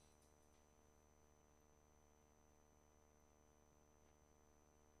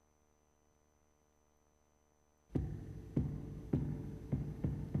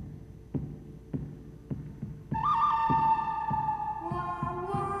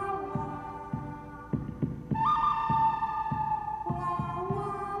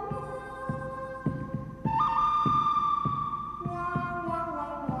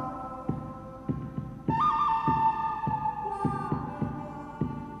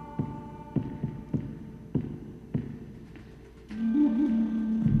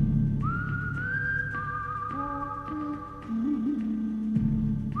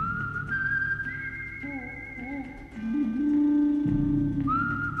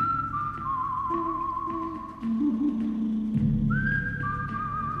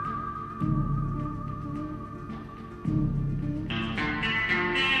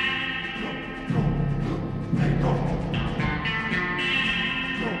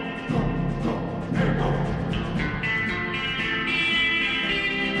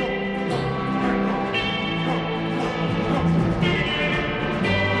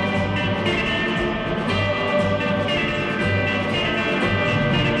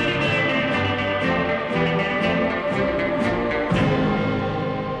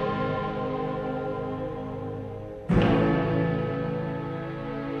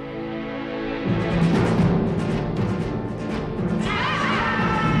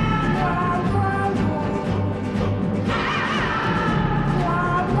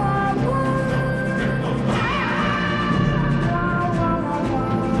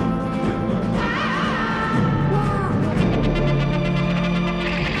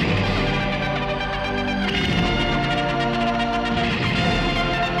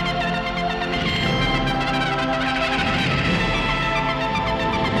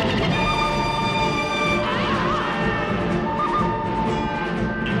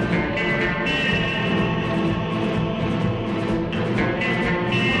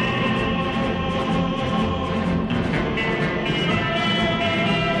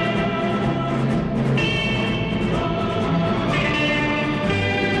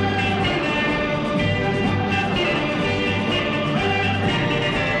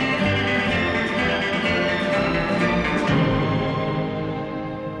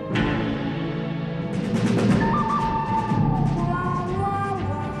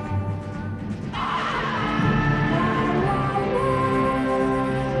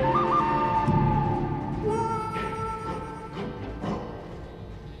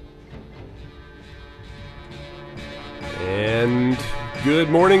Good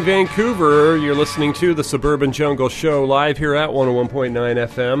morning, Vancouver. You're listening to the Suburban Jungle Show live here at 101.9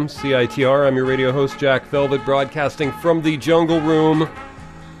 FM, CITR. I'm your radio host, Jack Velvet, broadcasting from the Jungle Room.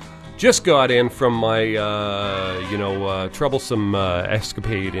 Just got in from my, troublesome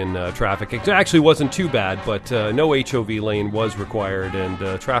escapade in traffic. It actually wasn't too bad, but no HOV lane was required,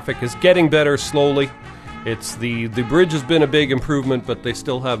 and traffic is getting better slowly. It's the bridge has been a big improvement, but they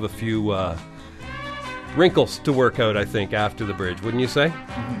still have a few wrinkles to work out, I think, after the bridge. Wouldn't you say?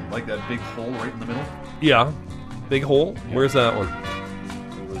 Mm-hmm. Like that big hole right in the middle? Yeah. Big hole? Yeah. Where's that one?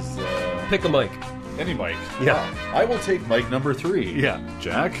 It was... Pick a mic. Any mic. Yeah. I will take mic number 3. Yeah.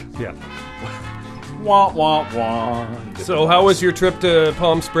 Jack? Yeah. Wah, wah, wah. So how was your trip to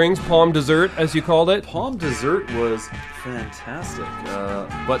Palm Springs? Palm Dessert, as you called it? Palm Dessert was fantastic.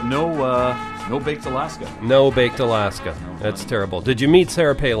 But no Baked Alaska. No Baked Alaska. No, that's terrible. Did you meet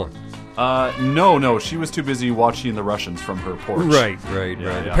Sarah Palin? No. She was too busy watching the Russians from her porch. Right.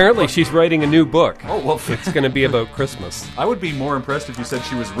 Yeah. Apparently she's writing a new book. Oh, well. It's going to be about Christmas. I would be more impressed if you said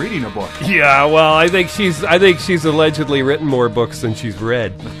she was reading a book. Yeah, well, I think she's allegedly written more books than she's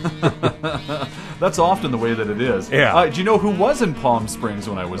read. That's often the way that it is. Yeah. Do you know who was in Palm Springs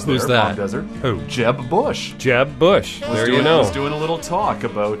when I was there? Who's that? Palm Desert? Who? Jeb Bush. Jeb Bush. Was doing a little talk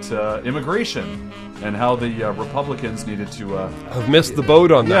about immigration and how the Republicans needed to... I've missed the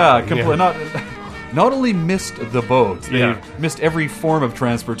boat on that. Yeah, not only missed the boat, they missed every form of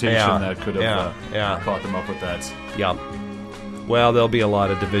transportation that could have caught them up with that. Yeah. Well, there'll be a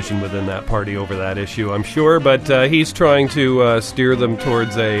lot of division within that party over that issue, I'm sure, but he's trying to steer them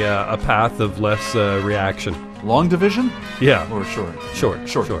towards a path of less reaction. Long division? Yeah. Or short? Short.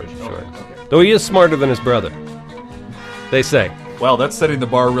 Division. Okay. Though he is smarter than his brother, they say. Well, that's setting the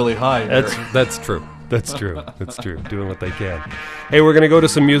bar really high. That's true. That's true. Doing what they can. Hey, we're going to go to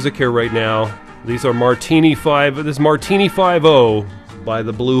some music here right now. These are Martini 5. This is Martini 5-0 by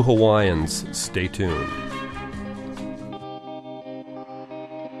the Blue Hawaiians. Stay tuned.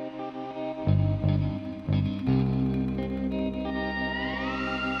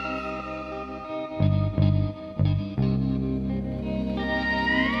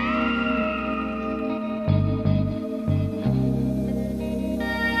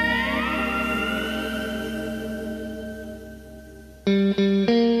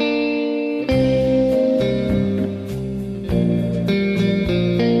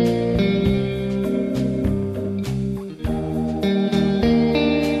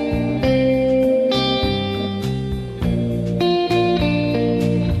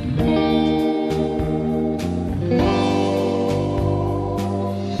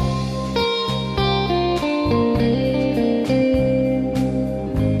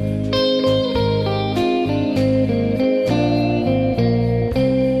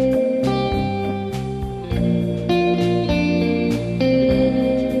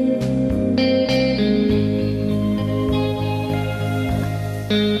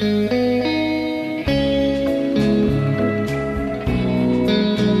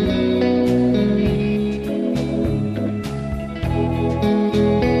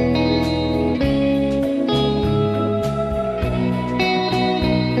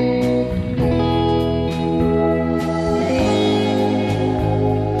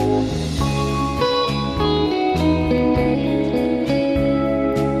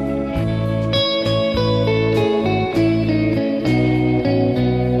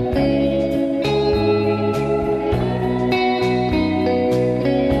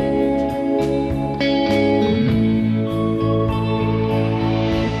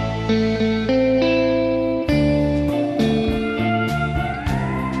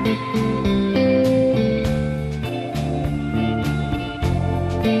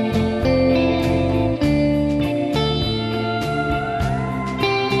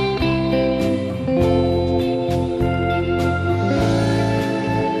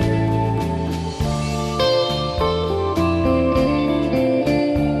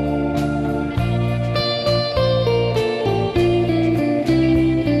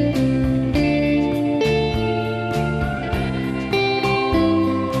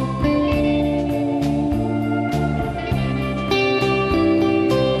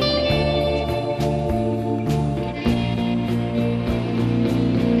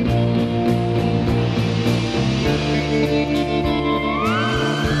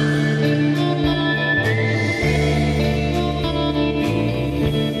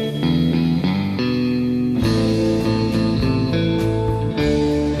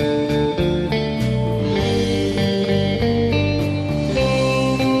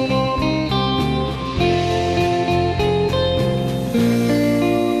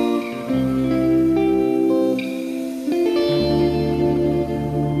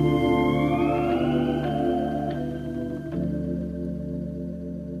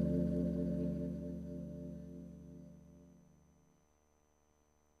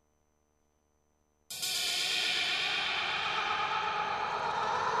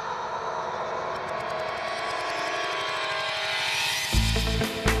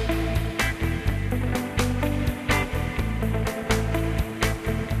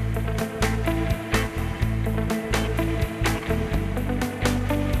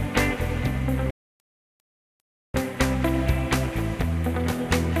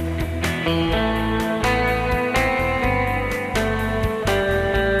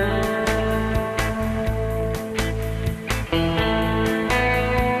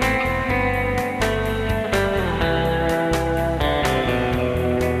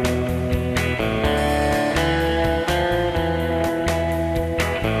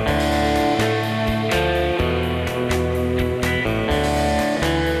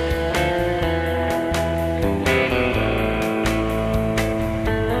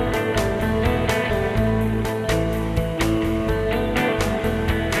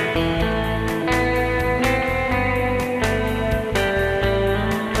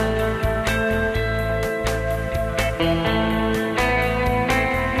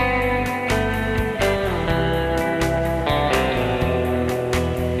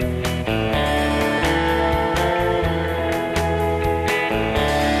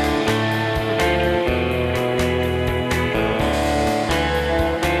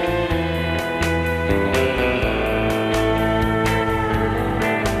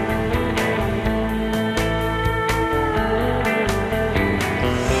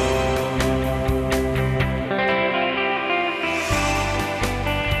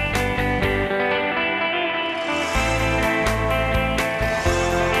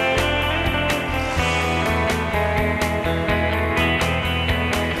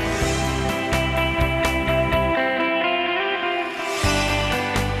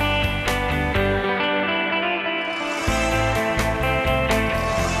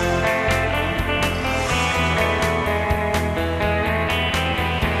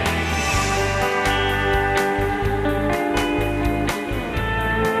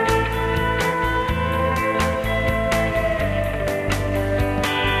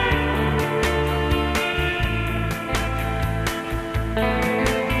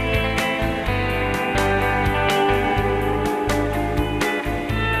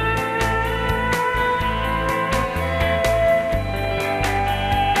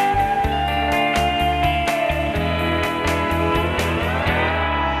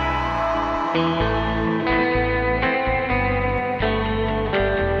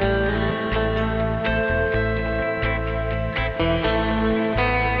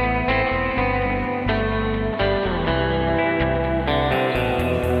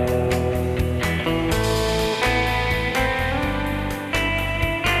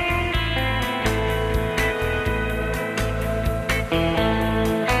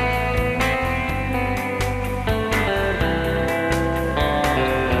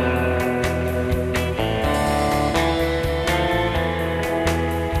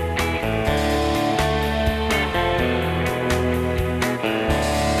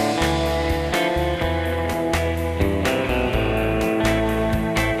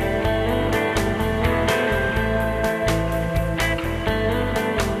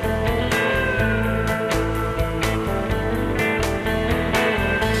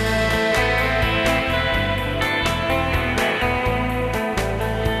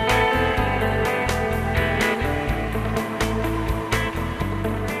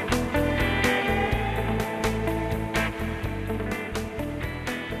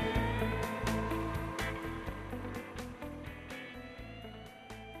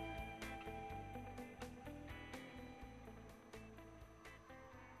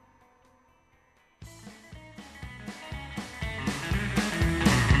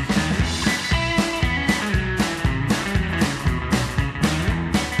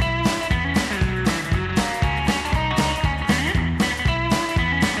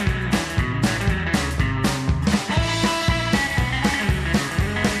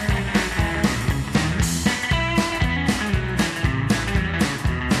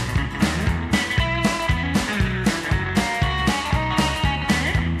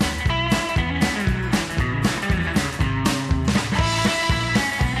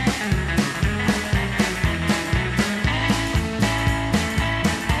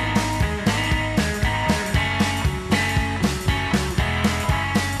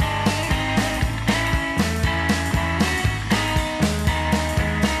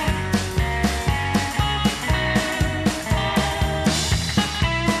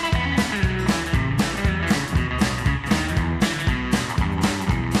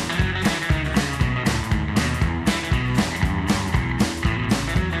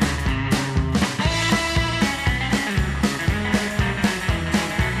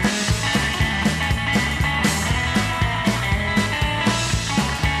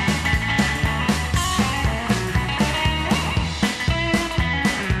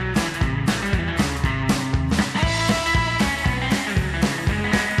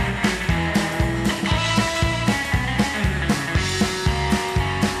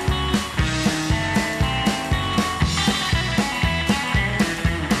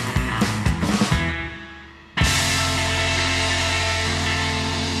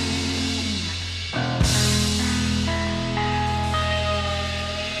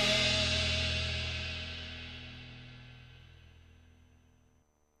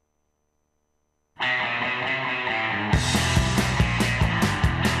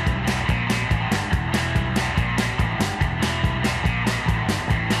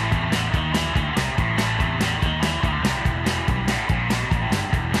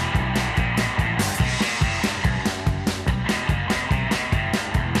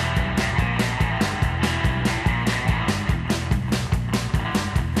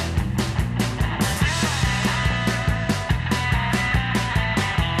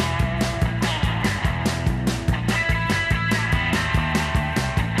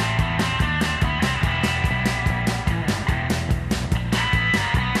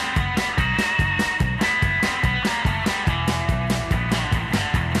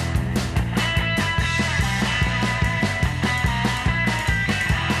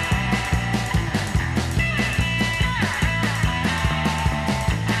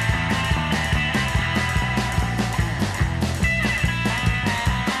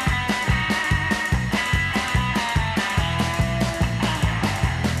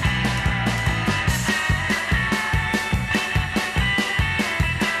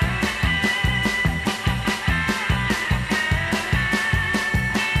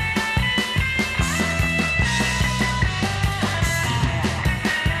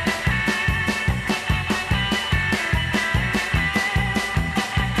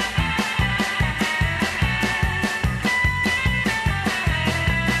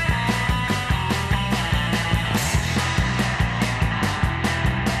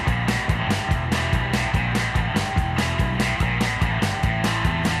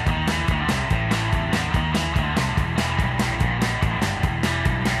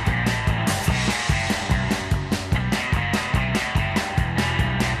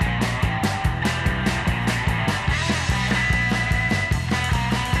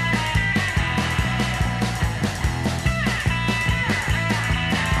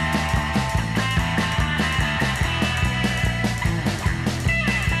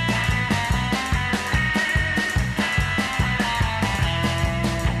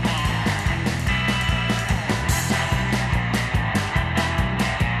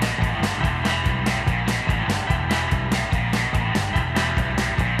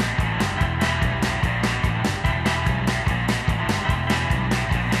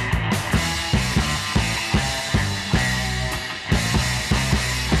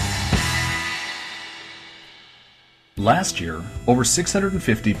 Last year, over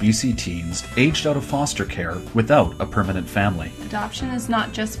 650 BC teens aged out of foster care without a permanent family. Adoption is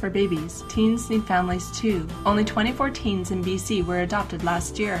not just for babies. Teens need families too. Only 24 teens in BC were adopted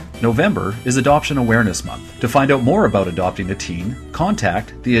last year. November is Adoption Awareness Month. To find out more about adopting a teen,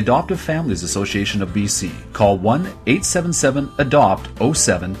 contact the Adoptive Families Association of BC. Call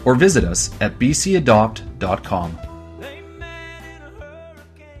 1-877-ADOPT-07 or visit us at bcadopt.com.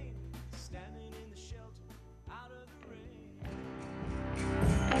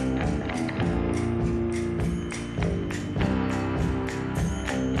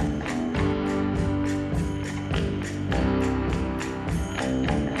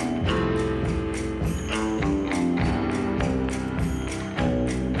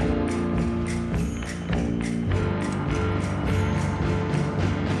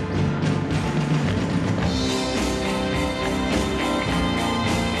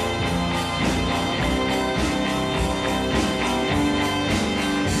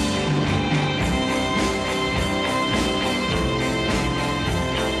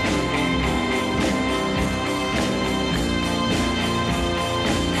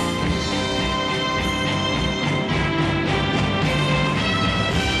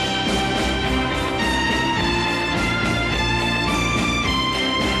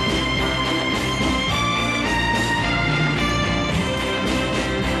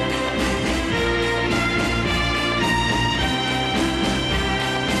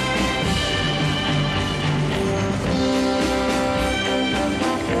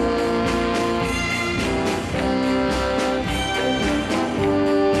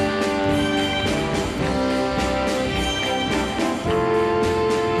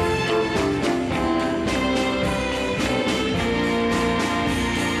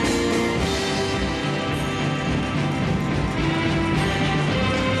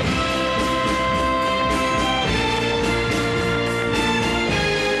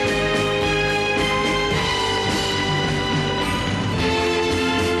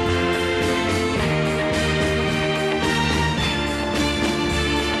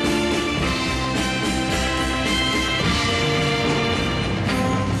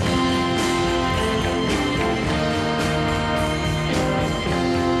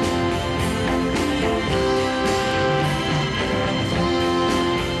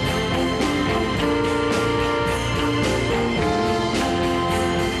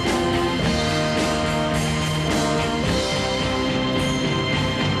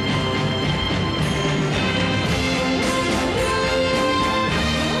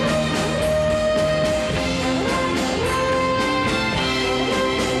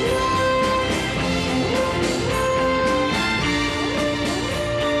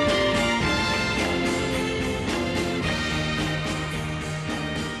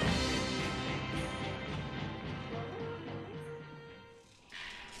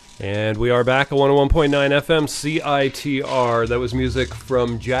 And we are back at 101.9 FM CITR. That was music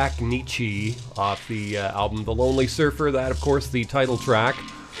from Jack Nietzsche off the album The Lonely Surfer. That, of course, the title track.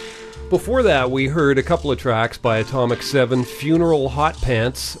 Before that, we heard a couple of tracks by Atomic 7, Funeral Hot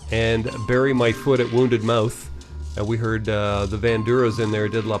Pants and Bury My Foot at Wounded Mouth. And we heard the Van Duras in there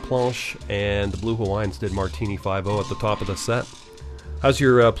did La Planche, and the Blue Hawaiians did Martini 5-0 at the top of the set. How's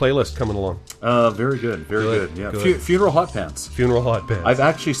your playlist coming along? Very good, very good. Yeah, funeral hot pants. Funeral hot pants. I've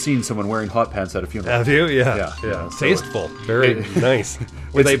actually seen someone wearing hot pants at a funeral. Have you? Yeah. Tasteful. Very nice.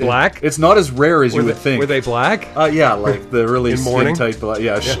 Were they black? It's not as rare as you would think. Were they black? Yeah, like the really skin tight black.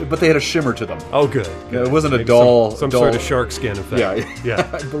 Yeah, but they had a shimmer to them. Oh, good. Yeah, it wasn't a dull, some sort of shark skin effect. Yeah,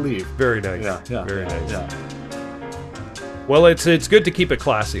 I believe. Very nice. Yeah, very nice. Yeah. Well, it's good to keep it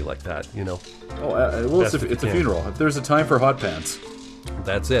classy like that, you know. Oh, well, it's a funeral. If there's a time for hot pants,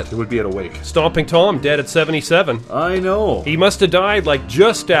 that's it. It would be at a wake. Stomping Tom, dead at 77. I know. He must have died like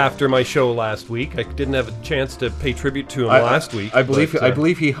just after my show last week. I didn't have a chance to pay tribute to him last week. I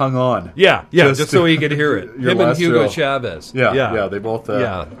believe he hung on. Yeah, just so he could hear it. Him and Hugo Chavez. Yeah, they both.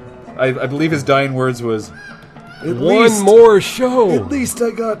 I believe his dying words was, "One more show. At least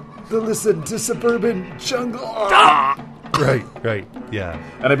I got to listen to Suburban Jungle." Right, yeah.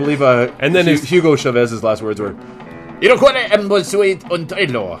 And I believe and then Hugo Chavez's last words were, Yeah,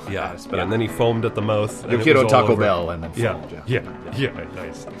 and then he foamed at the mouth. You quiero Taco Bell, and then foamed. Yeah,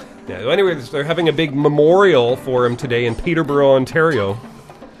 nice. Yeah. Anyways, they're having a big memorial for him today in Peterborough, Ontario.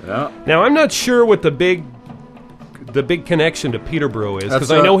 Yeah. Now, I'm not sure what the big connection to Peterborough is,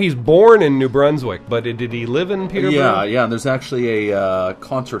 because I know he's born in New Brunswick, but did he live in Peterborough? Yeah, and there's actually a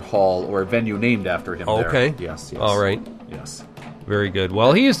concert hall or a venue named after him there. Okay. Yes. All right. Yes. Very good.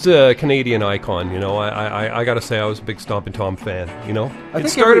 Well, he's a Canadian icon, you know. I got to say I was a big Stompin' Tom fan, you know. It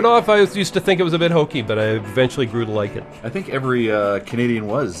started off, I used to think it was a bit hokey, but I eventually grew to like it. I think every Canadian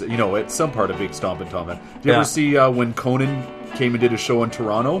was, you know, at some part a big Stompin' Tom fan. Did you ever see when Conan came and did a show in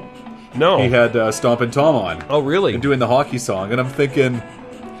Toronto? No. He had Stompin' Tom on. Oh, really? And doing the hockey song. And I'm thinking,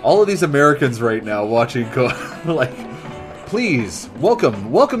 all of these Americans right now watching, like... Please,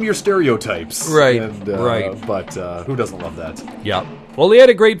 welcome your stereotypes. Right, right. But who doesn't love that? Yeah. Well, he had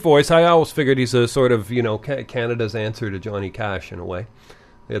a great voice. I always figured he's a sort of, you know, Canada's answer to Johnny Cash in a way.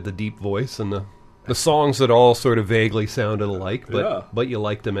 He had the deep voice and the songs that all sort of vaguely sounded alike, but you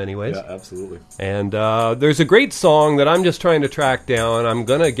liked them anyways. Yeah, absolutely. And there's a great song that I'm just trying to track down. I'm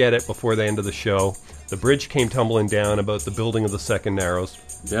going to get it before the end of the show. The bridge came tumbling down about the building of the Second Narrows.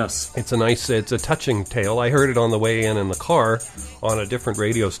 Yes. It's a touching tale. I heard it on the way in the car on a different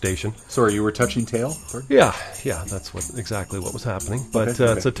radio station. Sorry, you were touching tale? Yeah, that's exactly what was happening. But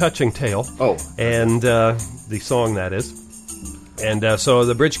it's a touching tale. Oh. And the song, that is. And so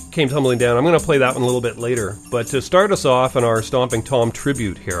the bridge came tumbling down. I'm going to play that one a little bit later. But to start us off in our Stomping Tom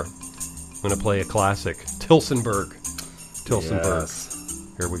tribute here, I'm going to play a classic, Tillsonburg.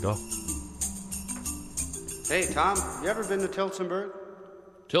 Yes. Here we go. Hey, Tom, you ever been to Tillsonburg?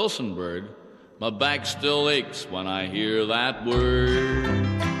 Tillsonburg, my back still aches when I hear that word.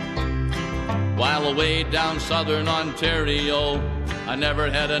 While away down southern Ontario, I never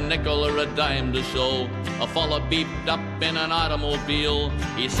had a nickel or a dime to show. A fella beeped up in an automobile.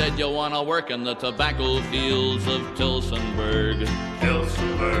 He said, you wanna work in the tobacco fields of Tillsonburg.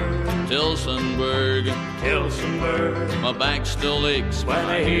 Tillsonburg, Tillsonburg, Tillsonburg. my back still aches when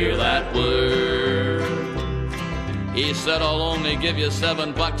I hear that word. He said, I'll only give you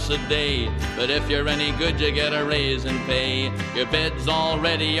 $7 a day, but if you're any good, you get a raise in pay. Your bed's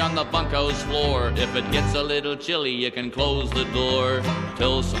already on the bunkhouse floor. If it gets a little chilly, you can close the door.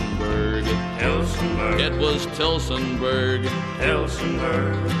 Tillsonburg, Tillsonburg, it was Tillsonburg.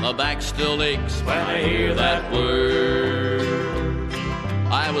 Tillsonburg. My back still aches When I hear that word.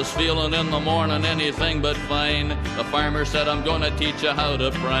 I was feeling in the morning anything but fine. The farmer said, I'm gonna teach you how to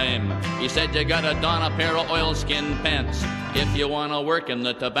prime. He said, you gotta don a pair of oilskin pants if you wanna work in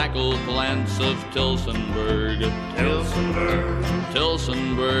the tobacco plants of Tillsonburg. Tillsonburg,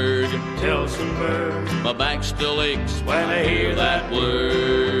 Tillsonburg, Tillsonburg. my back still aches When I hear that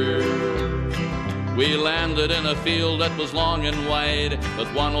word. We landed in a field that was long and wide,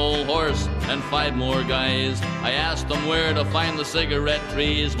 with one old horse and 5 more guys. I asked him where to find the cigarette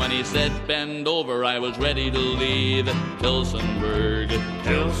trees. When he said bend over, I was ready to leave. Tillsonburg,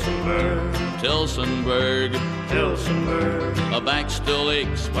 Tillsonburg, Tillsonburg, Tillsonburg. my back still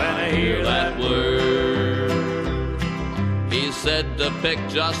aches When I hear that word. He said to pick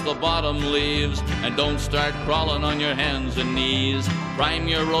just the bottom leaves and don't start crawling on your hands and knees. Prime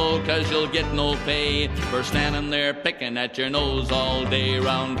your row, 'cause you'll get no pay for standing there picking at your nose all day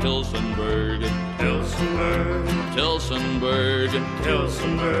round Tillsonburg. Tillsonburg, Tillsonburg,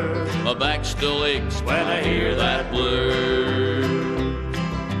 Tillsonburg. my back still aches When I hear that word.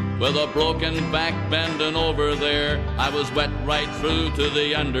 With a broken back bending over there, I was wet right through to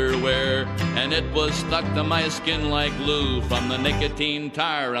the underwear, and it was stuck to my skin like glue from the nicotine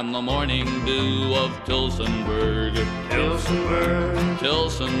tar and the morning dew of Tillsonburg. Tillsonburg,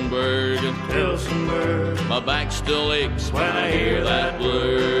 Tillsonburg, Tillsonburg. my back still aches When I hear that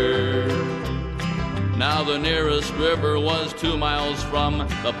word. Now the nearest river was 2 miles from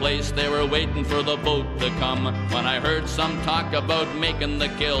the place they were waiting for the boat to come. When I heard some talk about making the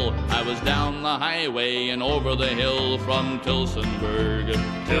kill, I was down the highway and over the hill from Tillsonburg.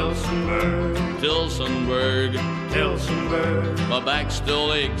 Tillsonburg, Tillsonburg, Tillsonburg. my back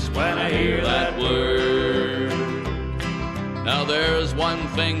still aches When I hear that word. Now there's one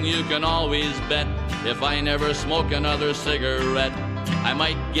thing you can always bet: if I never smoke another cigarette, I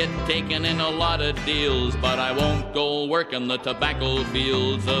might get taken in a lot of deals, but I won't go working the tobacco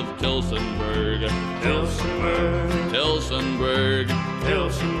fields of Tillsonburg. Tillsonburg, Tillsonburg,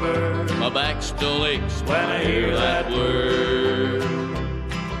 Tillsonburg. my back still aches When I hear that word.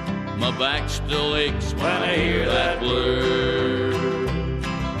 My back still aches When I hear that word.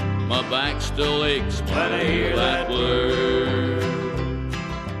 My back still aches When I hear that word.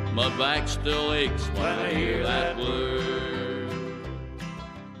 My back still aches When I hear that word.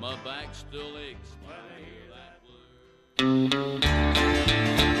 My back still aches when I hear that word.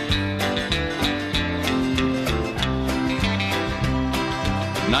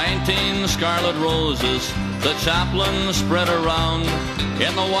 19 scarlet roses the chaplain spread around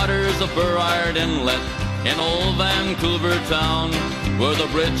in the waters of Burrard Inlet in old Vancouver town, where the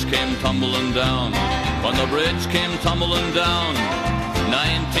bridge came tumbling down. When the bridge came tumbling down,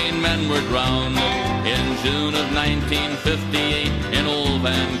 19 men were drowned in June of 1958 in old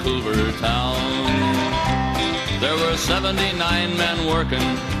Vancouver town. There were 79 men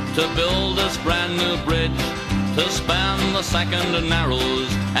working to build this brand new bridge to span the second narrows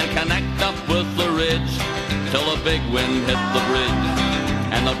and connect up with the ridge till a big wind hit the bridge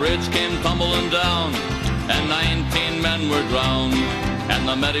and the bridge came tumbling down and 19 men were drowned and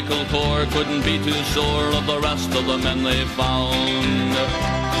the medical corps couldn't be too sure of the rest of the men they found.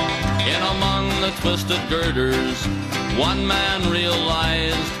 In among the twisted girders, one man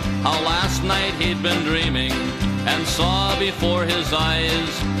realized how last night he'd been dreaming and saw before his eyes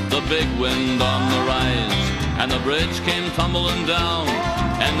the big wind on the rise. And the bridge came tumbling down,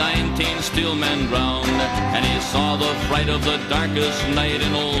 and 19 steel men drowned, and he saw the fright of the darkest night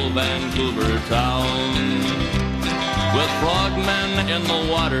in old Vancouver town. With frogmen in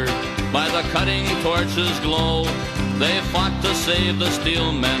the water, by the cutting torches' glow, they fought to save the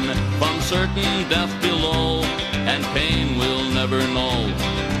steel men from certain death below, and pain we'll never know.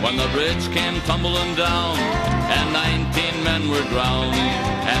 When the bridge came tumbling down, and 19 men were drowned,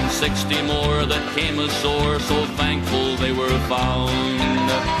 and 60 more that came ashore, so thankful they were found.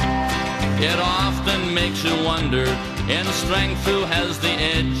 It often makes you wonder, in strength who has the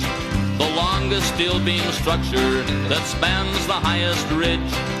edge, the longest steel beam structure that spans the highest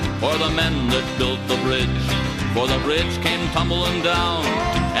ridge, or the men that built the bridge. For the bridge came tumbling down,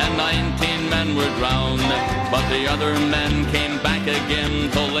 and 19 men were drowned, but the other men came back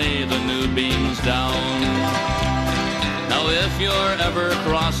again to lay the new beams down. Now if you're ever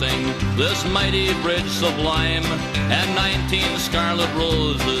crossing this mighty bridge sublime, and 19 scarlet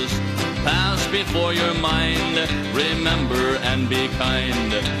roses pass before your mind, remember and be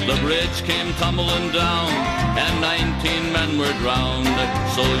kind. The bridge came tumbling down, and 19 men were drowned,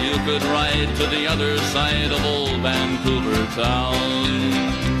 so you could ride to the other side of old Vancouver town.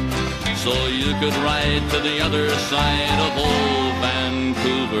 So you could ride to the other side of old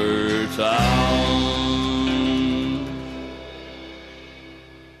Vancouver town.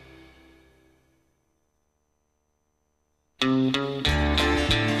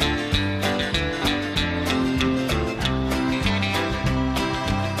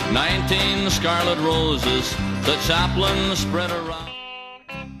 19 scarlet roses the chaplain spread around.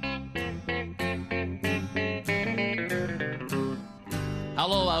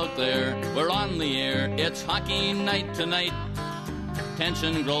 Hello out there, we're on the air, it's hockey night tonight.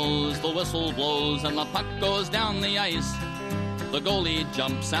 Tension grows, the whistle blows, and the puck goes down the ice. The goalie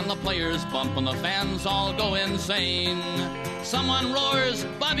jumps and the players bump and the fans all go insane. Someone roars,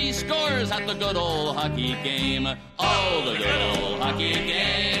 Bobby scores at the good old hockey game. Oh, the good old hockey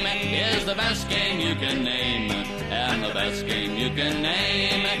game is the best game you can name. And the best game you can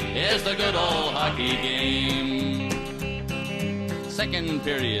name is the good old hockey game. Second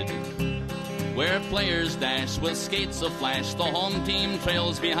period, where players dash with skates aflash, the home team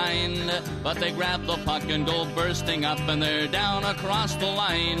trails behind, but they grab the puck and go bursting up and they're down across the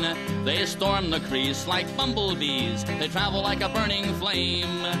line. They storm the crease like bumblebees, they travel like a burning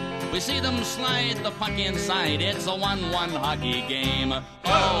flame. We see them slide the puck inside, it's a 1-1 hockey game.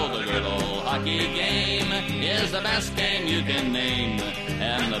 Oh, the good old hockey game is the best game you can name.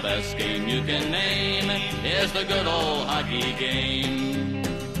 And the best game you can name is the good old hockey game.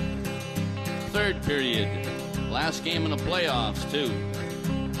 Third period, last game in the playoffs too.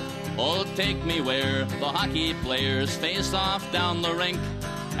 Oh, take me where the hockey players face off down the rink,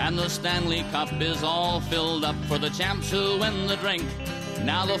 and the Stanley Cup is all filled up for the champs who win the drink.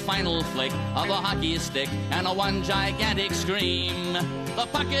 Now the final flick of a hockey stick and a one gigantic scream. The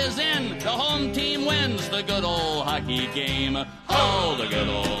puck is in, the home team wins the good old hockey game. Oh, the good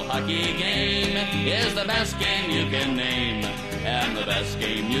old hockey game is the best game you can name. And the best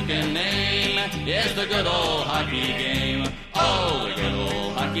game you can name is the good old hockey game. Oh, the good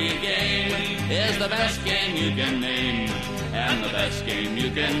old hockey game is the best game you can name. And the best game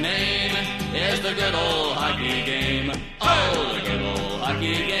you can name is the good old hockey game. Oh, the good old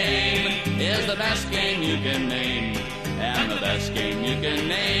hockey game is the best game you can name. And the best game you can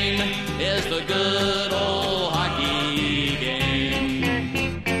name is the good old hockey game.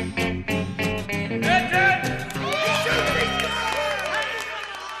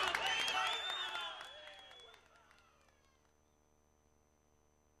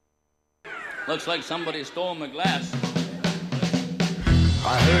 Looks like somebody stole my glass.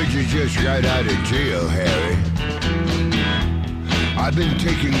 I heard you just got out of jail, Harry. I've been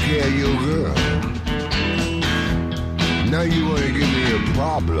taking care of your girl. Now you want to give me a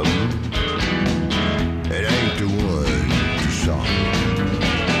problem, and I ain't the one to solve it.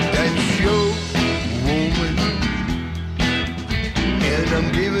 That's your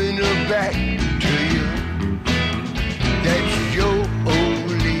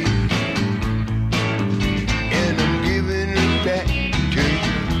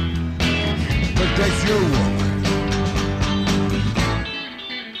That's your woman.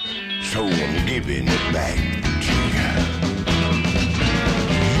 So I'm giving it back to you.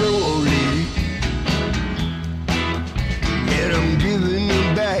 Your old lady. And I'm giving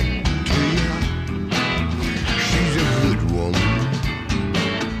it back to you. She's a good woman.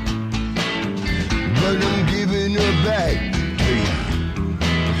 But I'm giving her back to you.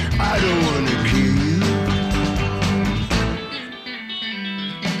 I don't want to kill you.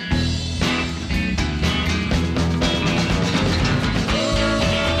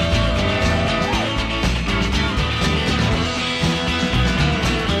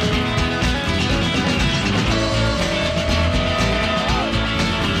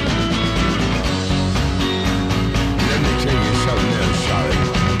 Let me tell you something else, Charlie.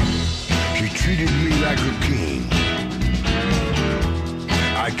 She treated me like a king.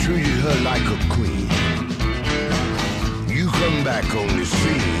 I treated her like a queen. You come back on the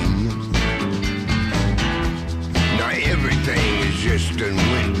scene. Now everything is just done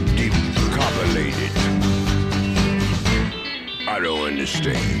went decopulated. I don't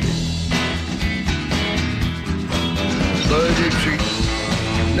understand it. But if she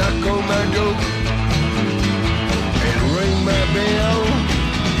knock on my door and ring my bell,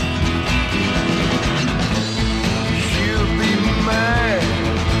 she'll be mine.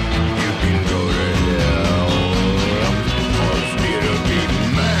 You can go to hell, 'cause it'll be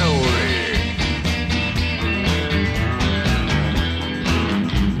my way.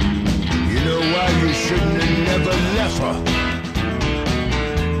 You know why you shouldn't have never left her?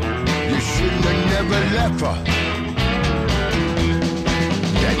 You shouldn't have never left her.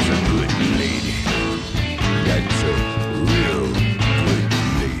 That's a good lady. That's a real good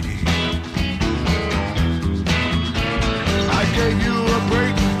lady. I gave you a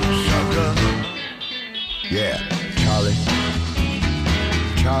break, sucker. Yeah, Charlie.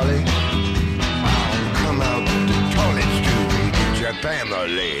 Charlie, I'll come out the toilet stool and get your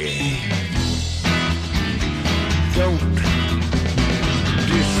family. Don't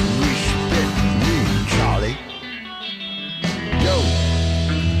disrespect me, Charlie. Don't.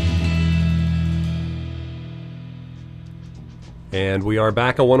 And we are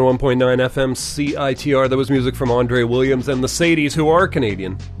back at 101.9 FM CITR. That was music from Andre Williams and the Sadies, who are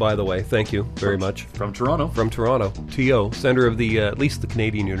Canadian, by the way. Thank you very much. From Toronto. From Toronto. T.O., center of the, at least the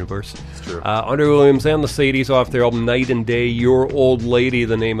Canadian universe. It's true. Andre Williams and the Sadies off their album Night and Day, Your Old Lady,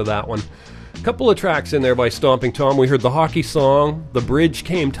 the name of that one. A couple of tracks in there by Stomping Tom. We heard the hockey song, The Bridge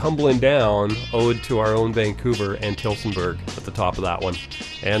Came Tumbling Down, ode to our own Vancouver, and Tilsonburg at the top of that one.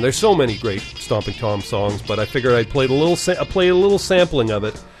 And there's so many great Stomping Tom songs, but I figured I'd play a little sampling of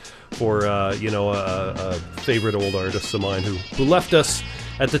it for a favorite old artist of mine who left us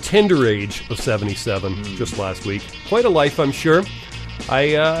at the tender age of 77 just last week. Quite a life, I'm sure.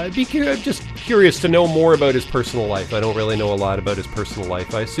 I'd be just curious to know more about his personal life. I don't really know a lot about his personal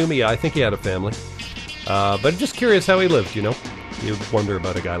life. I think he had a family. But I'm just curious how he lived, you know? You wonder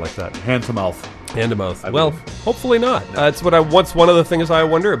about a guy like that. Hand to mouth. Hand to mouth. I Well, believe. hopefully not. That's what one of the things I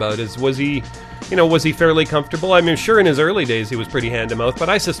wonder about is, was he fairly comfortable? I mean, sure, in his early days he was pretty hand to mouth, but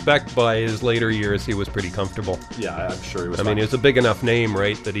I suspect by his later years he was pretty comfortable. Yeah, I'm sure he was. I mean, he was a big enough name,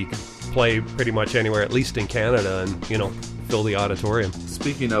 right, that he could play pretty much anywhere, at least in Canada, and, fill the auditorium.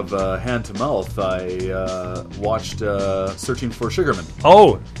 Speaking of hand to mouth, I watched Searching for Sugarman.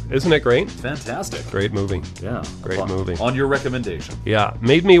 Oh, isn't it great? Fantastic. Great movie. Yeah. Great movie. On your recommendation. Yeah,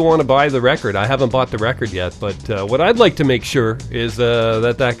 made me want to buy the record. I haven't bought the record yet, but what I'd like to make sure is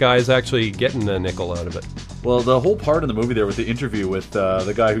that guy's actually getting a nickel out of it. Well, the whole part in the movie there with the interview with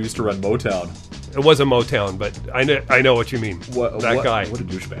the guy who used to run Motown. It wasn't Motown, but I know what you mean. That guy. What a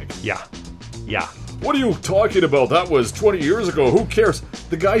douchebag. Yeah. What are you talking about? That was 20 years ago. Who cares?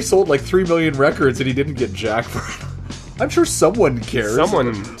 The guy sold like 3 million records and he didn't get jack for it. I'm sure someone cares.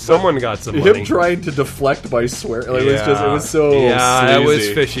 Someone got some money. Him trying to deflect by swearing. It was so Yeah, it was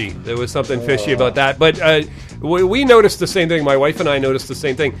sleazy. fishy. There was something fishy about that. But we noticed the same thing. My wife and I noticed the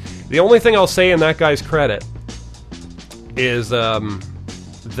same thing. The only thing I'll say in that guy's credit is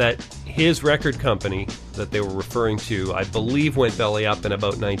that his record company that they were referring to, I believe, went belly up in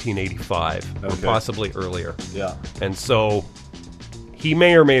about 1985, or possibly earlier. Yeah. And so he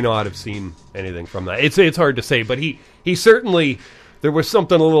may or may not have seen anything from that. It's hard to say, but he certainly, there was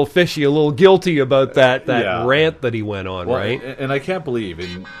something a little fishy, a little guilty about that rant that he went on, right? And I can't believe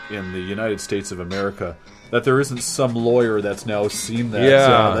in the United States of America that there isn't some lawyer that's now seen that.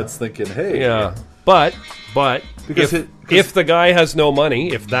 Yeah. That's thinking, hey. Yeah. But Because if the guy has no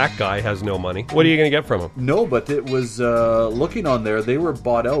money, if that guy has no money, what are you going to get from him? No, but it was looking on there. They were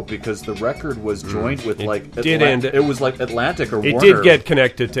bought out because the record was joined with it was like Atlantic or Warner. It did get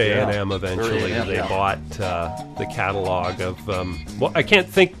connected to A&M eventually. A&M, they bought the catalog of. Well, I can't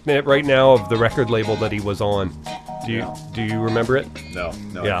think right now of the record label that he was on. Do you remember it? No,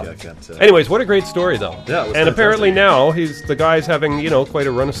 Yeah. I can't. Anyways, what a great story, though. Yeah, it was and apparently fantastic. now the guy's having quite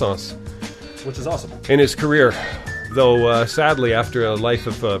a renaissance Which is awesome. in his career. Though sadly, after a life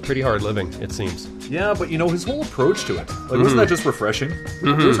of pretty hard living, it seems. Yeah, but his whole approach to it, wasn't that just refreshing?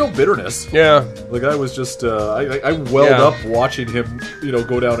 There was no bitterness. Yeah. The guy was just, I welled up watching him,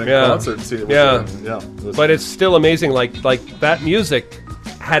 go down in concert and see it. But it's still amazing, like that music,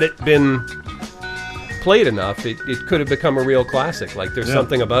 had it been played enough, it could have become a real classic. Like, there's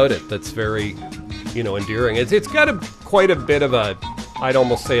something about it that's very, endearing. It's got quite a bit of a, I'd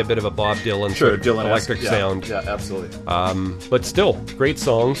almost say a bit of a Bob Dylan, Sure, sort of electric sound. Yeah, absolutely. But still, great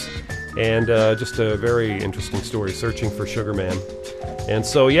songs, and just a very interesting story, Searching for Sugar Man. And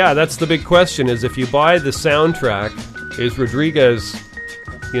so, that's the big question, is if you buy the soundtrack, is Rodriguez,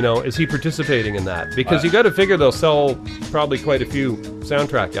 is he participating in that? Because you got to figure they'll sell probably quite a few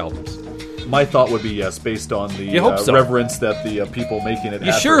soundtrack albums. My thought would be yes, based on the reverence that the people making it.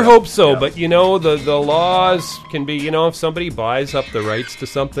 You sure hope so, but the laws can be. If somebody buys up the rights to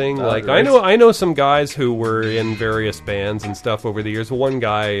something, I know some guys who were in various bands and stuff over the years. One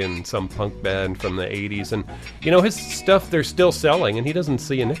guy in some punk band from the '80s, and his stuff they're still selling, and he doesn't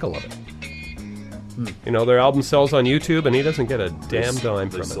see a nickel of it. Their album sells on YouTube, and he doesn't get a damn dime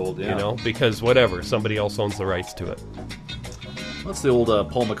from it. Because whatever, somebody else owns the rights to it. That's the old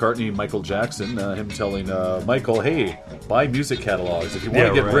Paul McCartney, Michael Jackson, him telling Michael, hey, buy music catalogs if you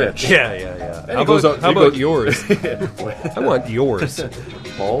want to get rich. Yeah. And How about yours? I want yours.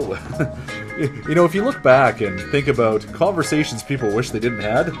 Paul, if you look back and think about conversations people wish they didn't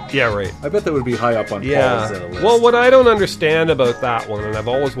had, yeah, right. I bet that would be high up on Paul's list. Well, what I don't understand about that one, and I've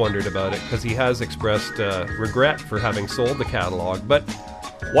always wondered about it, because he has expressed regret for having sold the catalog, but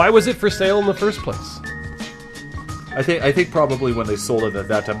why was it for sale in the first place? I think probably when they sold it at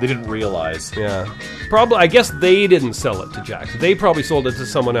that time, they didn't realize. Yeah. Probably. I guess they didn't sell it to Jackson. They probably sold it to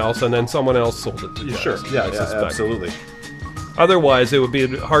someone else, and then someone else sold it to Jackson. Sure. Yeah, absolutely. Otherwise, it would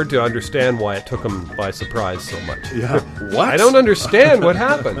be hard to understand why it took him by surprise so much. Yeah. What? I don't understand what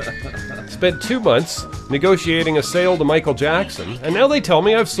happened. Spent 2 months negotiating a sale to Michael Jackson, and now they tell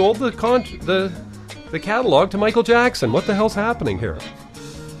me I've sold the catalog to Michael Jackson. What the hell's happening here?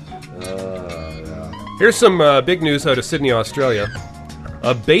 Here's some big news out of Sydney, Australia.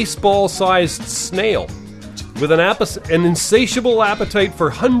 A baseball-sized snail with an insatiable appetite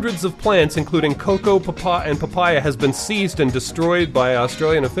for hundreds of plants, including cocoa, and papaya, has been seized and destroyed by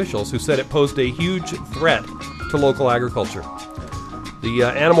Australian officials who said it posed a huge threat to local agriculture. The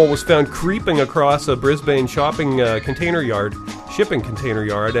animal was found creeping across a Brisbane shipping container yard,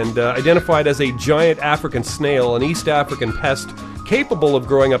 and identified as a giant African snail, an East African pest capable of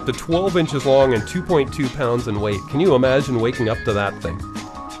growing up to 12 inches long and 2.2 pounds in weight. Can you imagine waking up to that thing?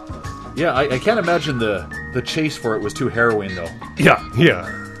 Yeah, I can't imagine the chase for it was too harrowing, though. Yeah.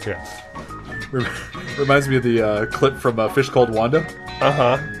 Reminds me of the clip from Fish Called Wanda.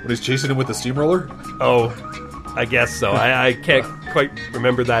 Uh-huh. When he's chasing him with the steamroller. Oh, I guess so. I can't quite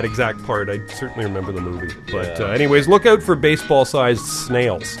remember that exact part. I certainly remember the movie. But anyways, look out for baseball-sized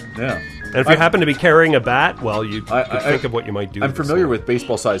snails. Yeah. And if you happen to be carrying a bat, well, you think of what you might do. I'm familiar with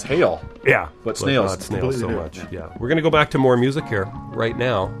baseball-sized hail. Yeah. But snails. Not snails so much. Yeah. We're going to go back to more music here right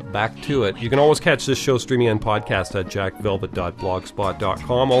now. Back to it. You can always catch this show streaming and podcast at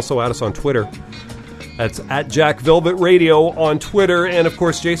jackvelvet.blogspot.com. Also add us on Twitter. That's at Jack Velvet Radio on Twitter. And, of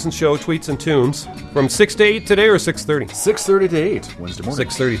course, Jason's show, Tweets and Tunes, from 6 to 8 today or 6:30? 6:30 to 8, Wednesday morning.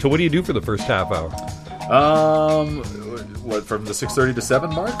 6:30. So what do you do for the first half hour? What, from the 6:30 to 7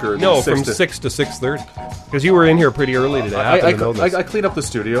 mark? Or no, from 6 to 6:30. Because you were in here pretty early today. I clean up the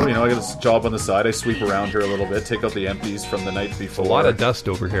studio. I got this job on the side. I sweep around here a little bit, take out the empties from the night before. A lot of dust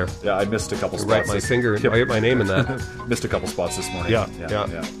over here. Yeah, I missed a couple spots. Write my finger. I get my name in that. Missed a couple spots this morning. Yeah.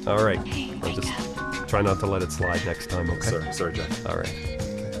 All right. I'll just try not to let it slide next time, okay? Sorry, Jack. All right.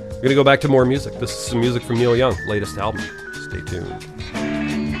 We're going to go back to more music. This is some music from Neil Young, latest album. Stay tuned.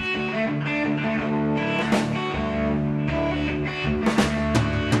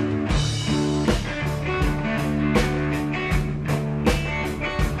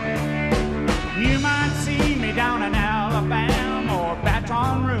 You might see me down in Alabama or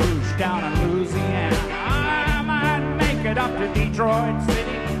Baton Rouge down in Louisiana. I might make it up to Detroit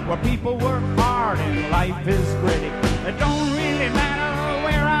City where people work hard and life is gritty. It don't really matter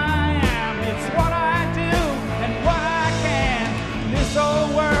where I am, it's what I do and what I can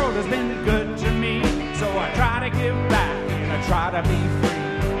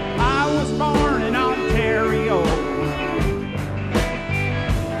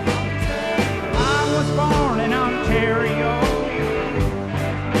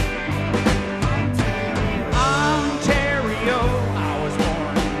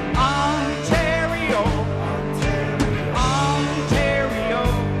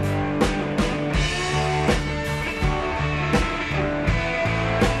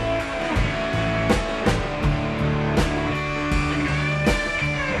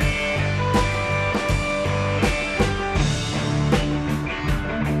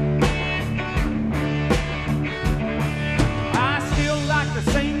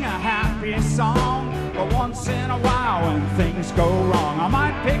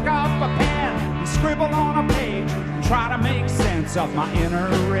try to make sense of my inner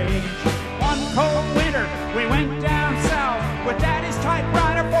rage. One cold winter, we went down south with Daddy's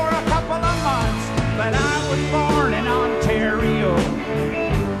typewriter for a couple of months. But I was born in Ontario.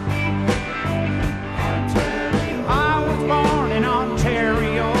 I was born in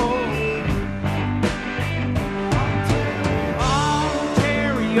Ontario.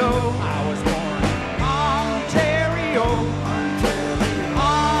 Ontario. I was born in Ontario.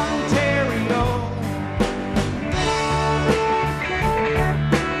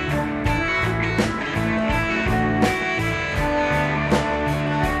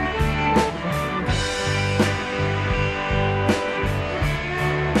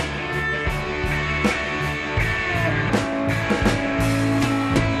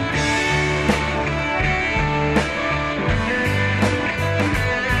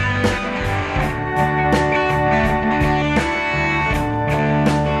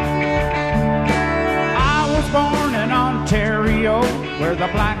 Ontario. Where the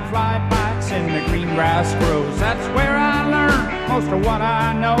black fly bites and the green grass grows. That's where I learned most of what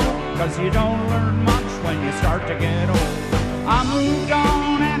I know, 'cause you don't learn much when you start to get old. I moved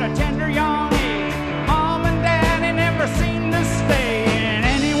on at a tender young age. Mom and Daddy never seemed to stay in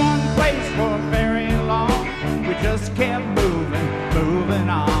any one place for very long. We just kept moving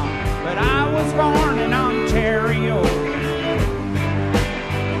on. But I was born in Ontario.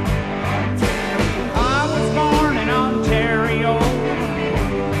 I was born in Ontario.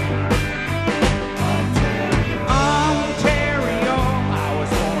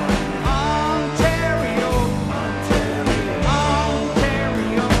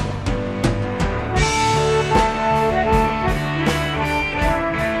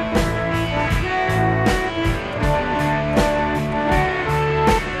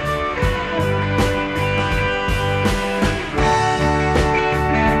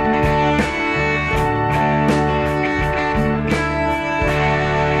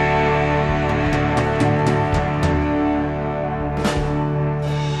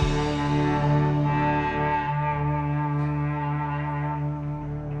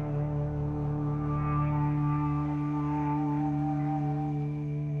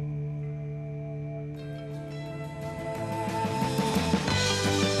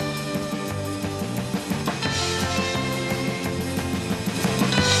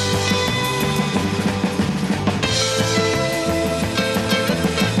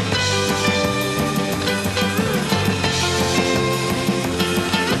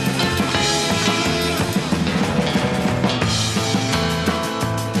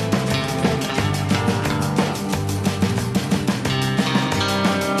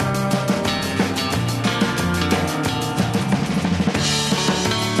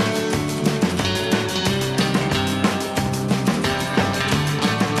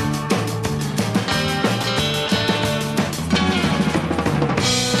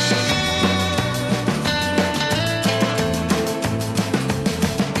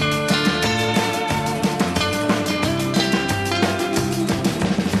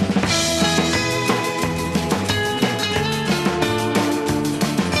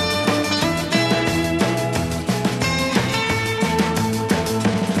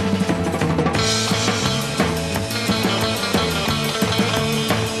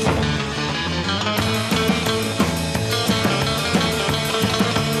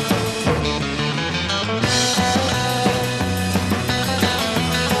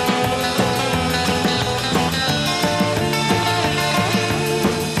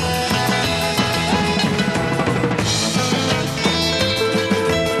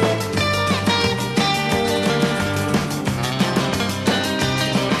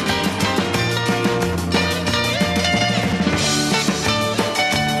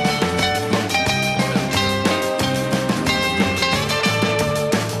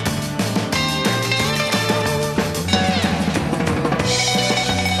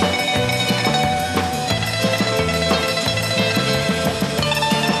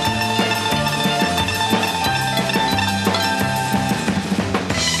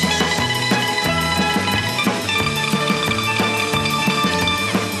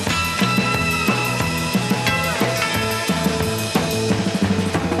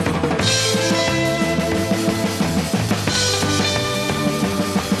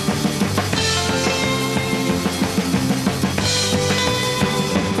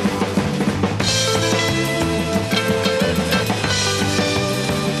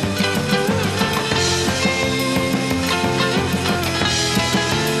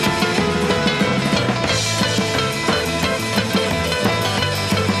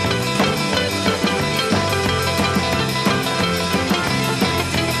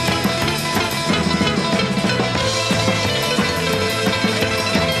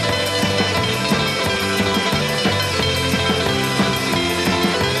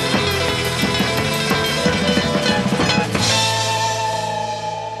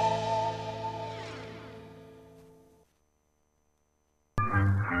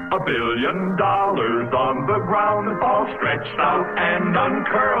 $1 billion on the ground, all stretched out and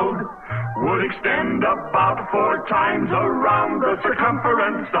uncurled, would extend about 4 times around the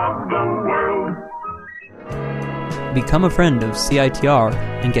circumference of the world. Become a friend of CITR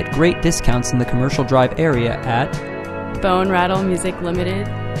and get great discounts in the Commercial Drive area at Bone Rattle Music Limited,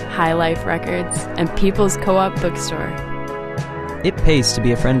 High Life Records, and People's Co-op Bookstore. It pays to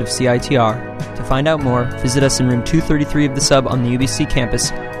be a friend of CITR. To find out more, visit us in room 233 of the Sub on the UBC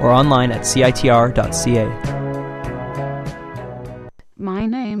campus or online at citr.ca. My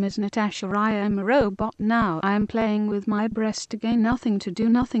name is Natasha. I am a robot now. I am playing with my breast again. Nothing to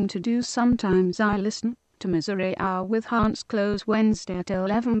do. Sometimes I listen to Misery Hour with Hans Close Wednesday at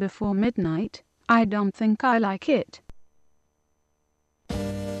 11 before midnight. I don't think I like it.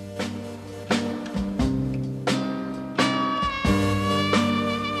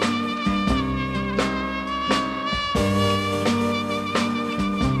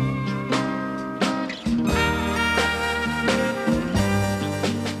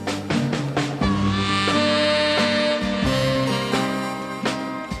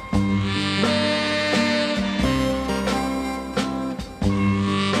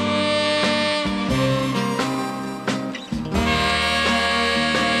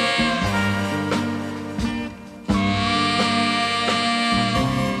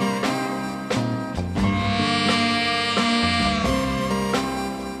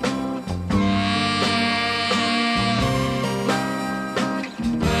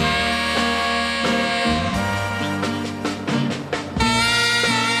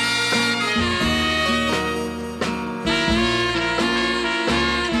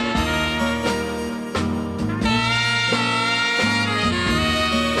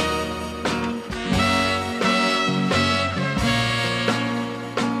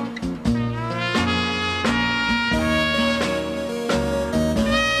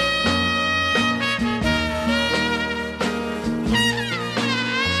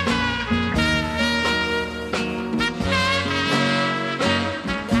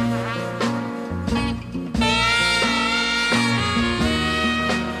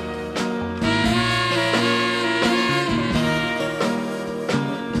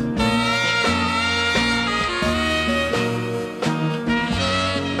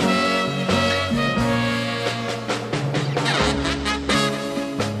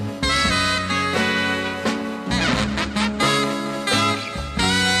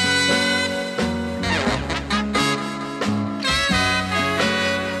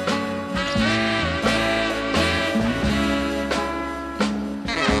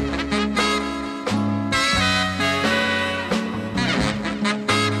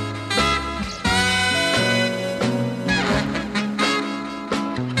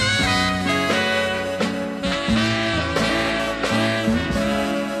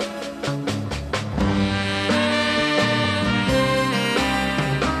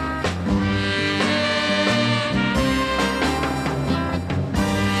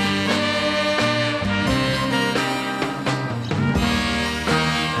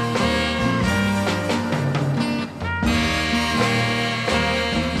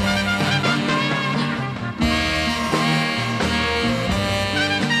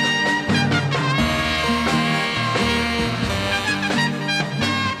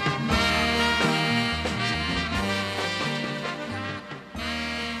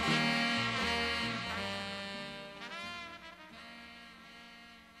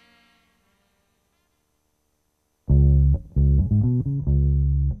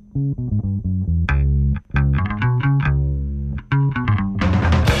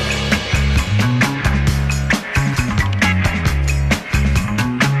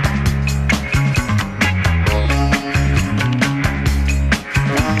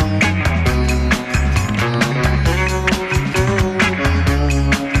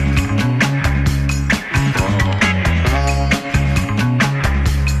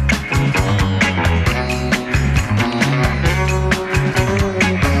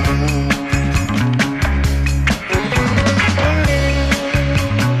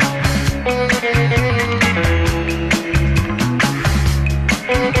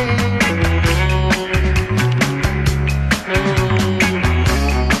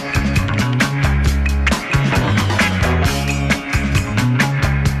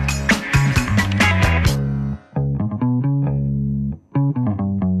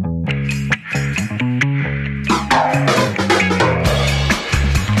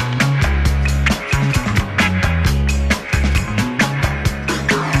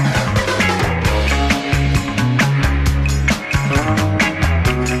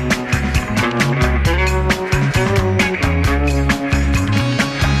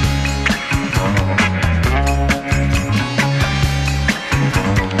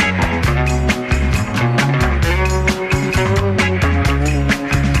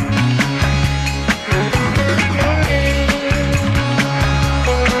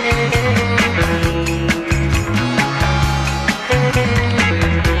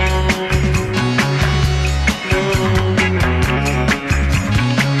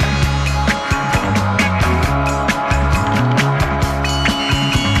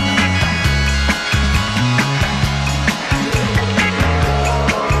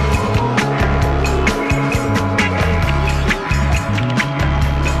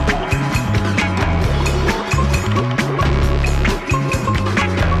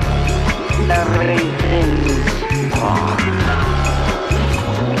 everything's wrong.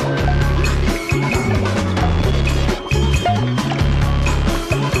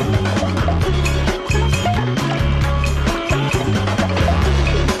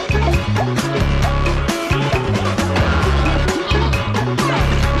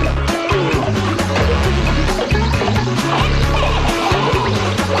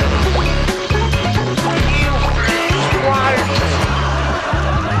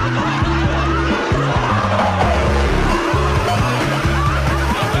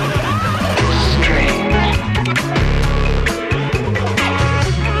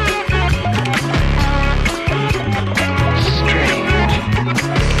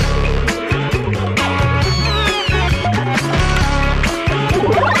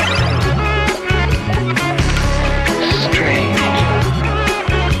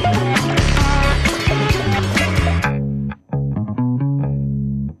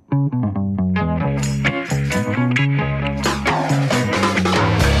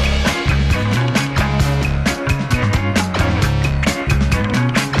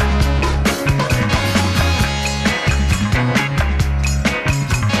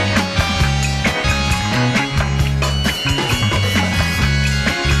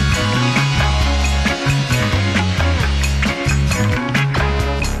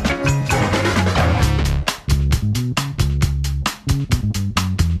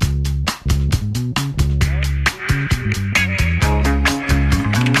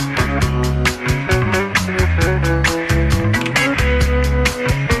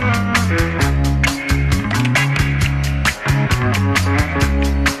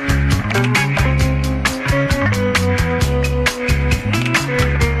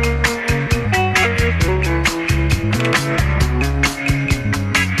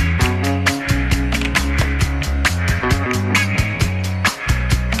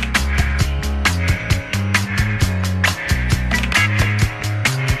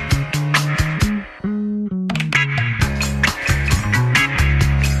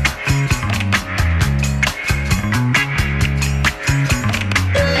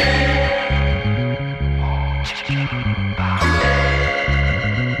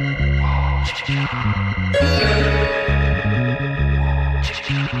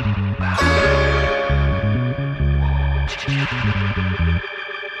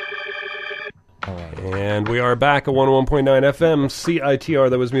 And we are back at 101.9 FM CITR.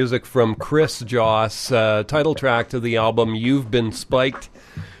 That was music from Chris Joss, title track to the album You've Been Spiked.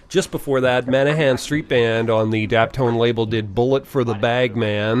 Just before that, Manahan Street Band on the Daptone label did Bullet for the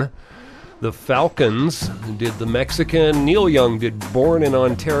Bagman. The Falcons did The Mexican. Neil Young did Born in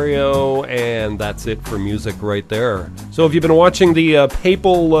Ontario, and that's it for music right there. So have you been watching the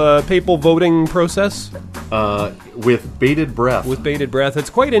papal voting process? With bated breath. With bated breath. It's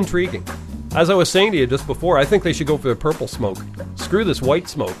quite intriguing. As I was saying to you just before, I think they should go for the purple smoke. Screw this white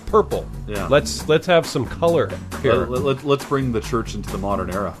smoke. Purple. Yeah. Let's have some color here. Let's bring the church into the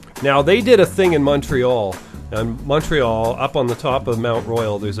modern era. Now, they did a thing in Montreal. In Montreal, up on the top of Mount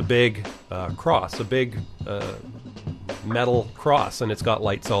Royal, there's a big cross, a big metal cross, and it's got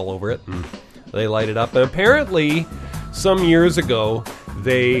lights all over it, and they light it up. And apparently, some years ago,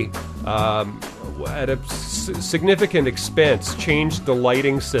 they, at a significant expense, changed the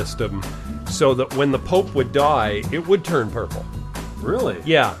lighting system so that when the Pope would die, it would turn purple. Really?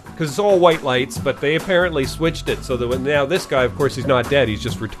 Yeah, because it's all white lights, but they apparently switched it so that now this guy, of course, he's not dead, he's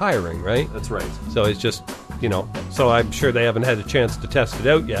just retiring, right? That's right. So it's just, so I'm sure they haven't had a chance to test it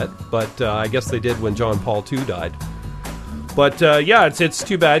out yet, but I guess they did when John Paul II died. But yeah, it's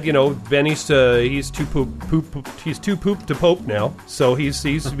too bad, Benny's he's too poop to pope now, so he's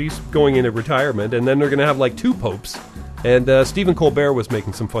going into retirement, and then they're going to have like two popes. And Stephen Colbert was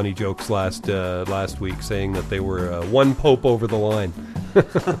making some funny jokes last week, saying that they were one pope over the line.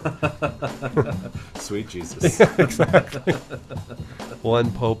 Sweet Jesus. Yeah, exactly.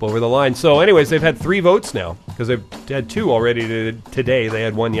 One pope over the line. So anyways, they've had 3 votes now, because they've had 2 already today. They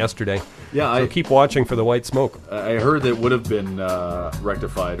had 1 yesterday. Yeah, so keep watching for the white smoke. I heard that would have been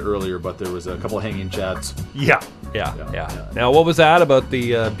rectified earlier, but there was a couple of hanging chads. Yeah. Now, what was that about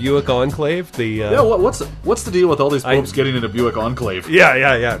the Buick Enclave? What's the deal with all these popes getting in a Buick Enclave?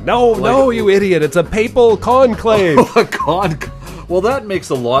 Yeah. No, you idiot! It's a papal conclave. Well, that makes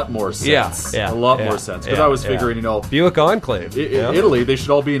a lot more sense. Yeah, a lot more sense. Because I was figuring, Buick Enclave. Italy, they should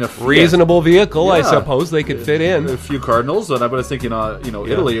all be in a Fiat. Reasonable vehicle, I suppose they could fit in. A few Cardinals, and I was thinking,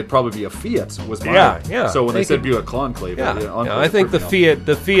 Italy, it'd probably be a Fiat. Was mine. Yeah. So when they said Buick Conclave, I think the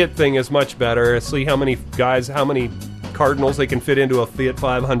Fiat thing is much better. See how many Cardinals. They can fit into a Fiat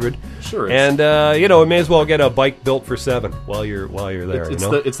 500. Sure is. And it may as well get a bike built for $7 while you're there.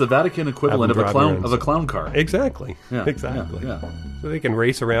 It's the Vatican equivalent of a clown car. Exactly. Yeah, exactly. Yeah. So they can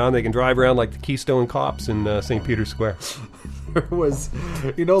race around. They can drive around like the Keystone Cops in St. Peter's Square. There was,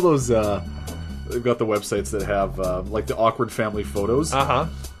 those. They've got the websites that have like the awkward family photos.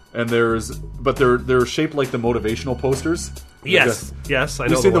 And they're shaped like the motivational posters. Yes, I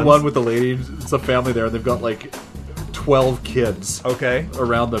know. You see the one with the lady. It's a family there, and they've got like 12 kids. Okay.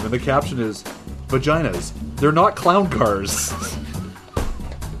 Around them, and the caption is, "Vaginas. They're not clown cars."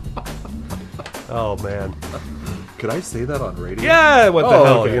 Oh man. Could I say that on radio? Yeah. What the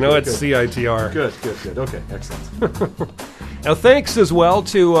hell? Okay, it's CITR. Good. Okay, excellent. Now, thanks as well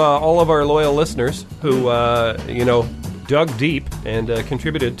to all of our loyal listeners who, dug deep and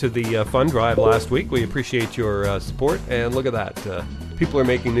contributed to the fund drive last week. We appreciate your support, and look at that. People are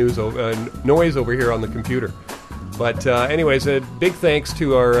making noise over here on the computer. But anyways, a big thanks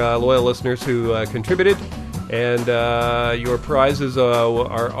to our loyal listeners who contributed, and your prizes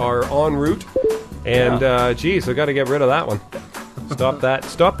are en route. And, geez, I got to get rid of that one.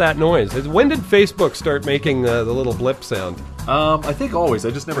 Stop that noise. When did Facebook start making the little blip sound? I think always.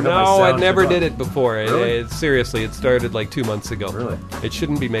 I just never had my No, sound I never turned did on. it before. Really? Seriously, it started like 2 months ago. Really? It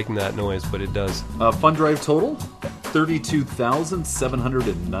shouldn't be making that noise, but it does. Fund drive total,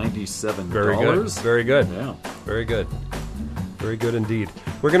 $32,797. Very good. Very good. Yeah. Very good. Very good indeed.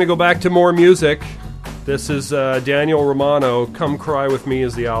 We're going to go back to more music. This is Daniel Romano. Come Cry With Me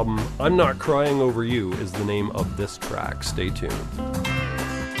is the album. I'm Not Crying Over You is the name of this track. Stay tuned.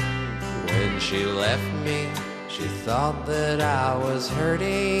 When she left me, she thought that I was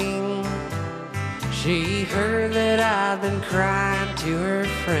hurting. She heard that I'd been crying to her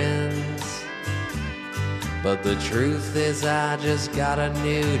friends. But the truth is I just got a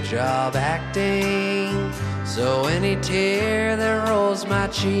new job acting. So any tear that rolls my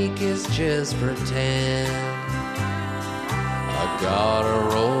cheek is just pretend. I got a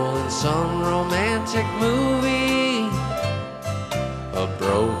role in some romantic movie. A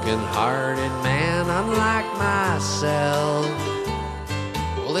broken-hearted man unlike myself.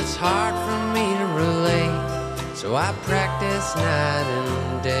 Well, it's hard for me to relate, so I practice night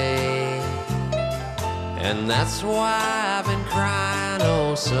and day. And that's why I've been crying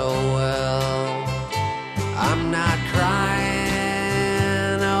oh so well. I'm not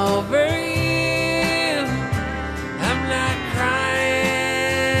crying over you. I'm not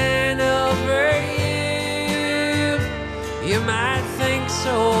crying over you. You might think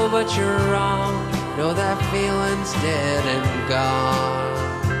so, but you're wrong. No, that feeling's dead and gone.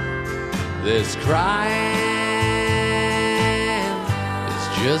 This crying is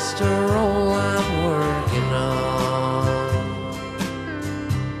just a role I'm working on.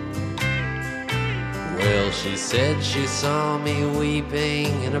 Well, she said she saw me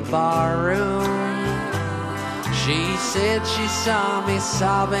weeping in a bar room. She said she saw me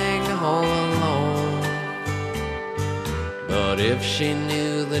sobbing all alone. But if she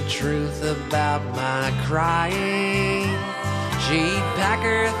knew the truth about my crying, she'd pack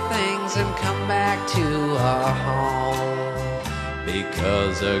her things and come back to our home.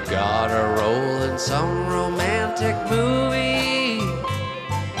 Because I got a role in some romantic movie.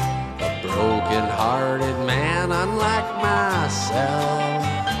 A broken-hearted man unlike myself.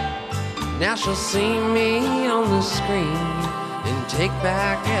 Now she'll see me on the screen and take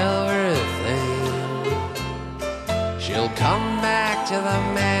back everything. She'll come back to the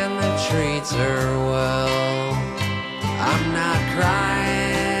man that treats her well. I'm not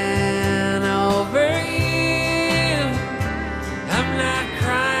crying over you. I'm not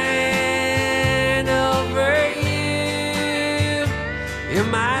crying over you. You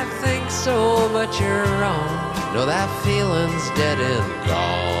might think so, but you're wrong. No, that feeling's dead and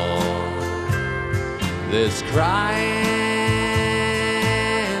gone. This crying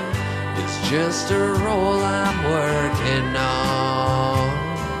is just a role I'm working on.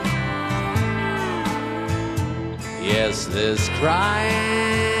 Yes, this crying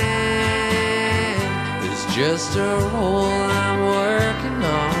is just a role I'm working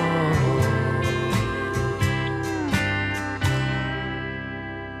on.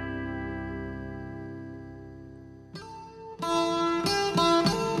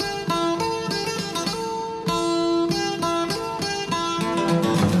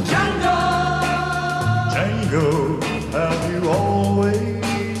 Django, have you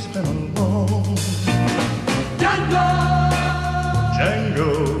always been alone? Django,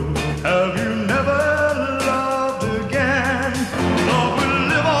 have you never loved again?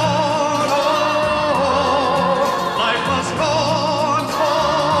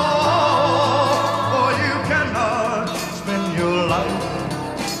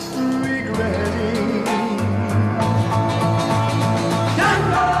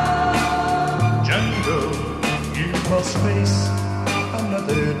 just face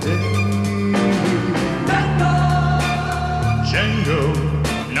another day. Django,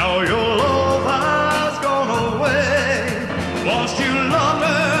 now your love has gone away. Lost you loved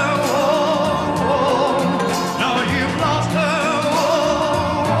her, oh, oh. Now you've lost her,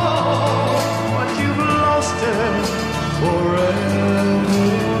 oh, oh. But you've lost her forever,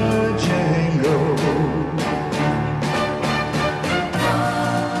 Django.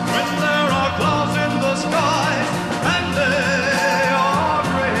 When there are clouds in the sky and they are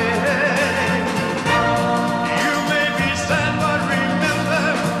gray, you may be sad, but remember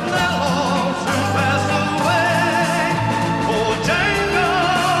they'll all soon pass away. Oh, Django,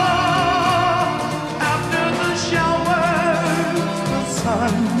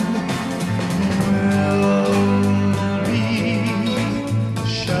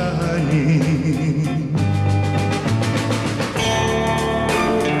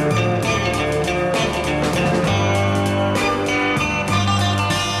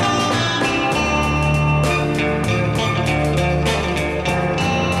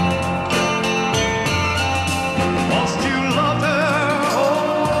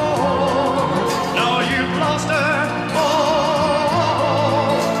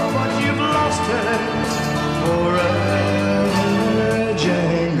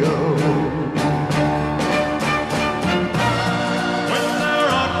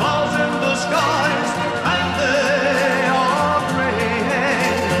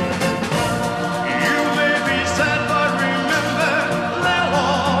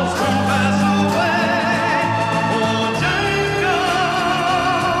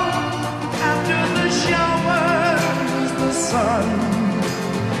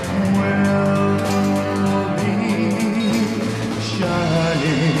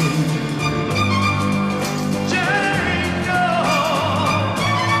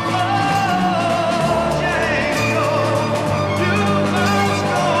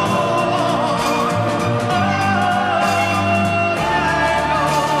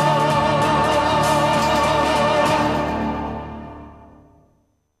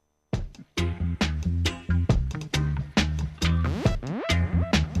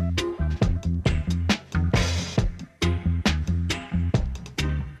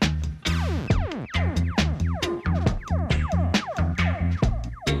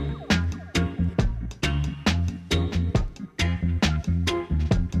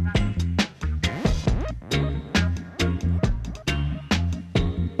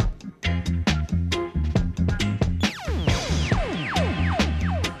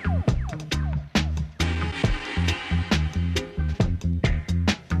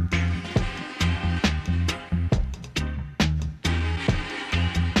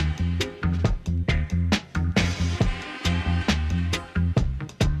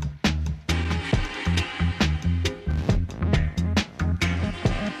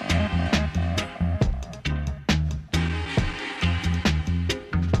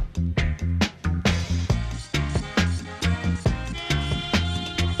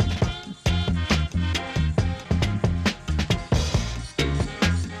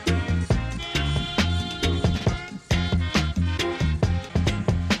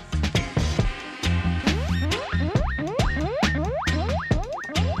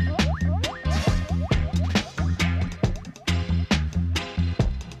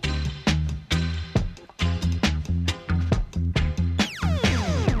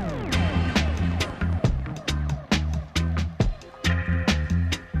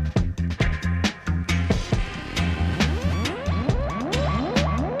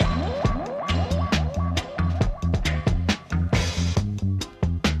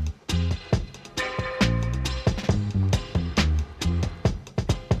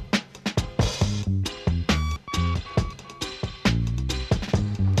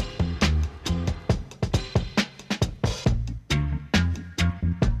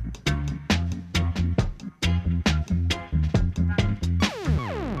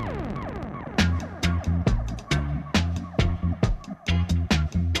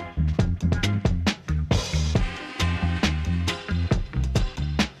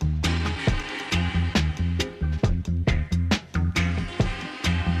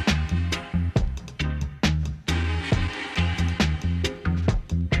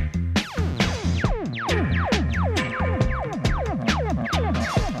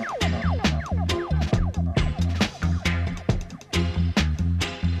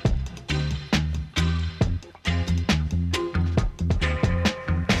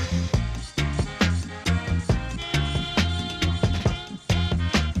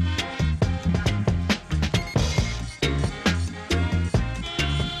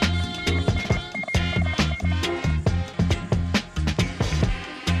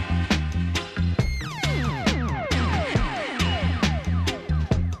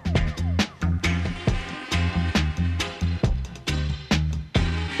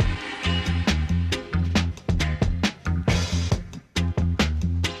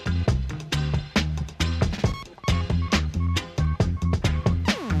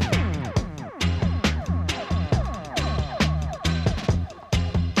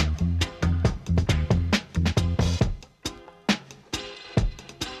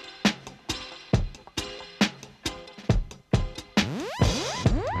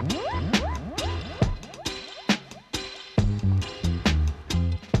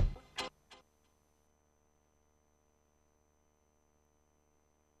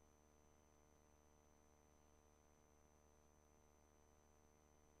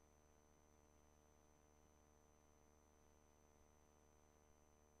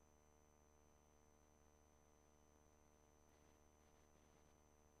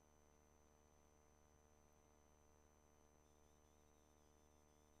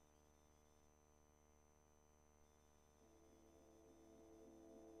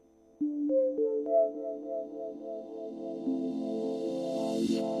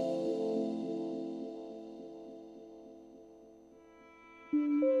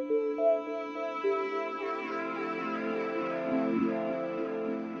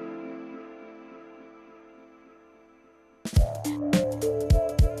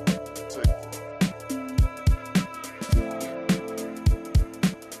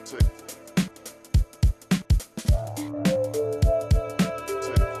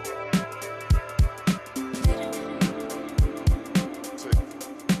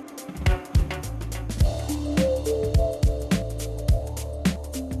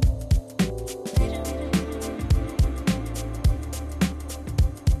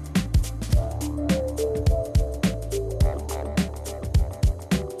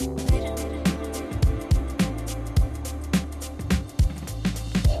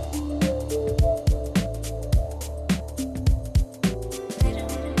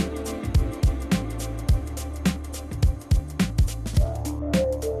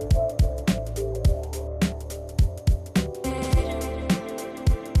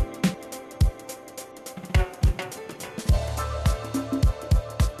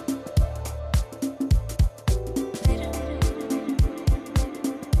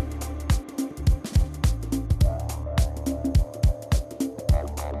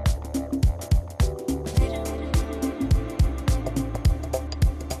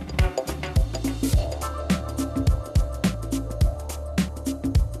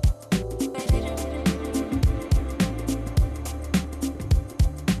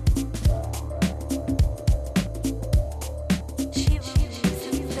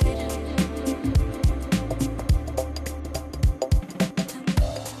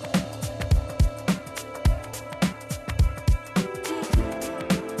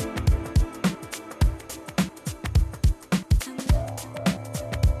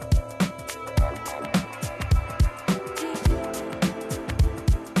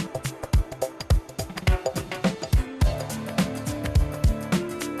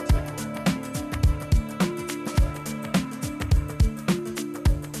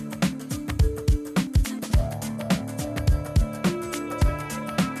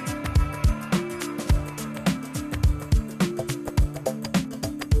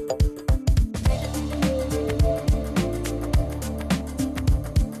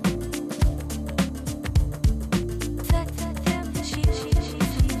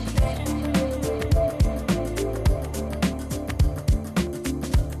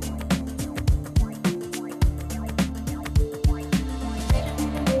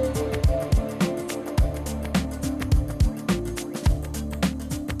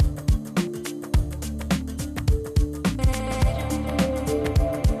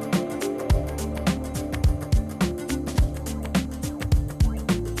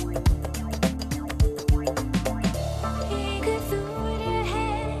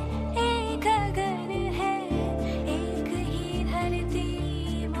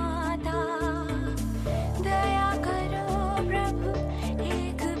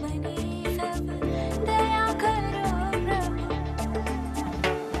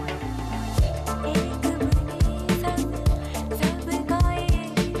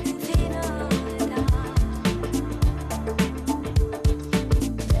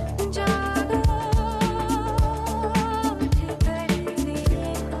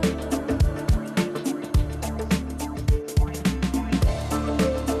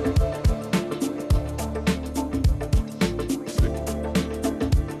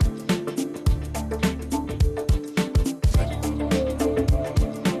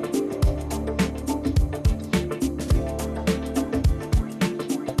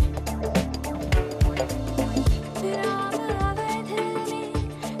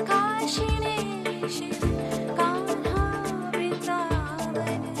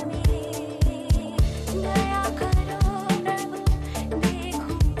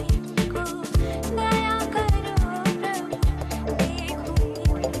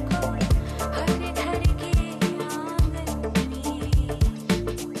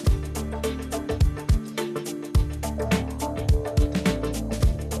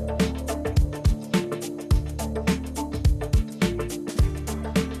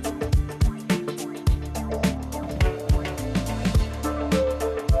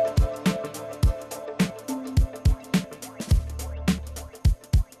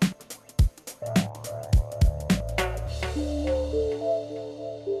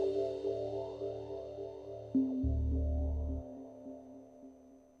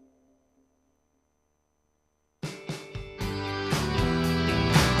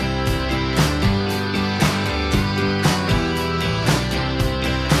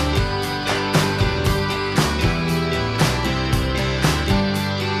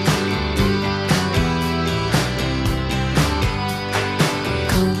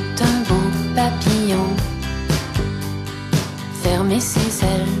 ses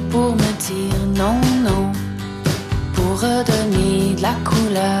ailes pour me dire non, non, pour redonner de la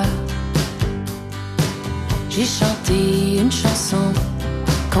couleur. J'ai chanté une chanson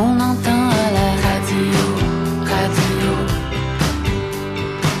qu'on entend à la radio, radio,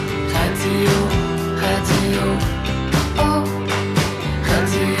 radio, radio, oh,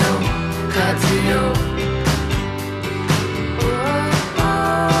 radio, radio.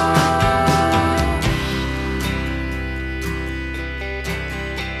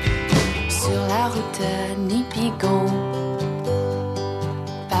 Sur la route à Nipigon,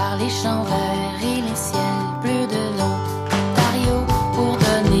 par les champs verts et les ciels bleus de l'Ontario, pour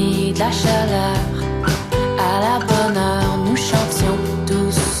donner de la chaleur à la bonne heure, nous chantions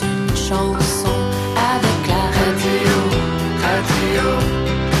tous une chanson avec la radio, radio,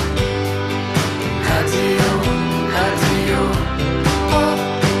 radio, radio, oh,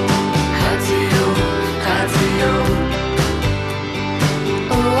 radio, radio,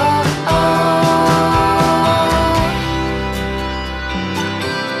 oh, oh, oh.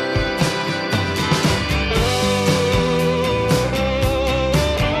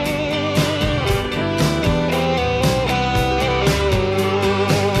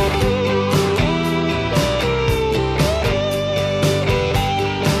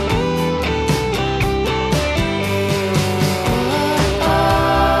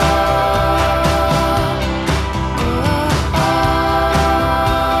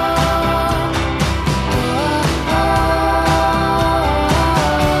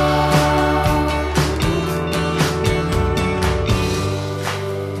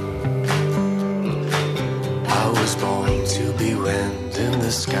 I was born to be wind in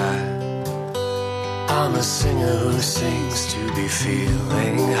the sky. I'm a singer who sings to be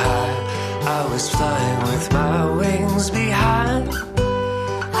feeling high. I was flying with my wings behind.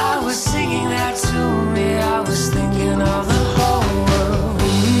 I was singing that to me. I was thinking of the whole world.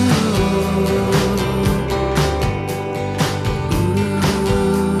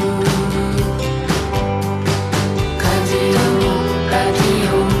 Radio,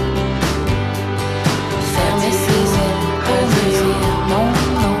 radio. Fermez ses ailes pour me dire non,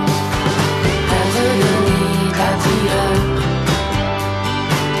 non, pour redonner de la douleur.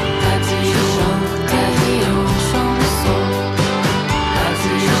 Radio, radio, chanson.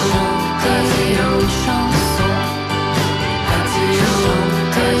 Radio, radio, chanson. Radio,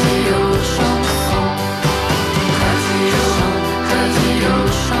 radio, chanson. Radio, radio, chanson. Radio,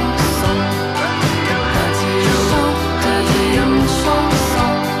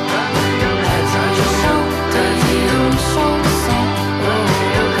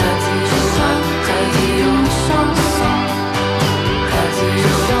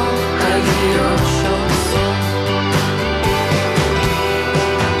 radio, chanson.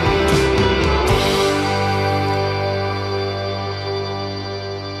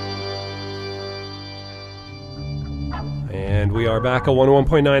 And we are back at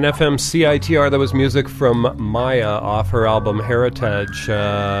 101.9 FM CITR. That was music from Maya off her album Heritage.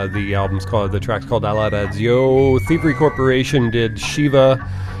 The track's called Alla Radio. Thievery Corporation did Shiva,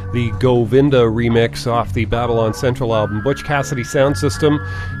 the Govinda remix off the Babylon Central album. Butch Cassidy Sound System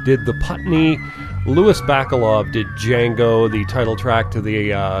did the Putney. Louis Bacalov did Django, the title track to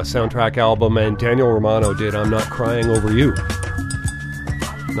the soundtrack album. And Daniel Romano did I'm Not Crying Over You.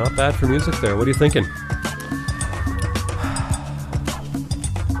 Not bad for music there. What are you thinking?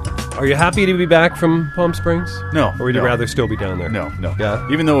 Are you happy to be back from Palm Springs? No. Or would you no. rather still be down there? No. Yeah?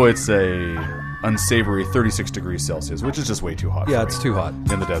 Even though it's a unsavory 36 degrees Celsius, which is just way too hot. Yeah, for it's me. too hot.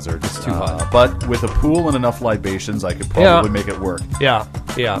 In the desert. It's too hot. But with a pool and enough libations, I could probably make it work. Yeah.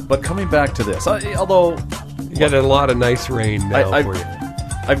 But coming back to this, although... You get a lot of nice rain now for you.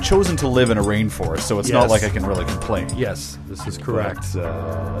 I've chosen to live in a rainforest, so it's not like I can really complain. Yes, this is correct.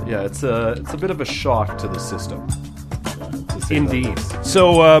 But, it's a bit of a shock to the system. Indeed.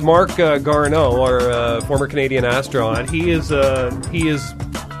 So Mark Garneau, our former Canadian astronaut, he is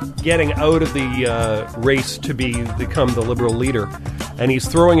getting out of the race to become the Liberal leader, and he's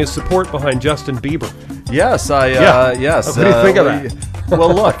throwing his support behind Justin Bieber. Yes, yes. What do you think of that?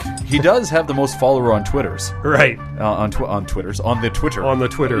 Well, look, he does have the most follower on Twitters, right? On the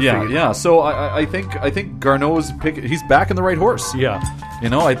Twitter feed. Yeah. So I think Garneau's pick. He's backing the right horse. Yeah.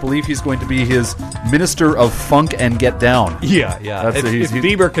 I believe he's going to be his minister of funk and get down. Yeah. If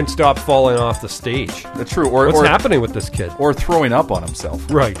Bieber can stop falling off the stage. That's true. What's happening with this kid? Or throwing up on himself.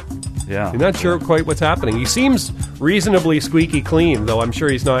 Right. Yeah. You're not sure quite what's happening. He seems reasonably squeaky clean, though I'm sure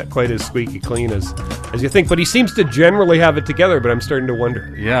he's not quite as squeaky clean as you think. But he seems to generally have it together, but I'm starting to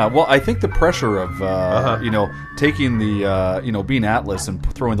wonder. Yeah, well, I think the pressure of, taking the, being Atlas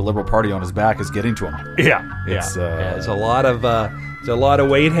and throwing the Liberal Party on his back is getting to him. Yeah. There's a lot of There's a lot of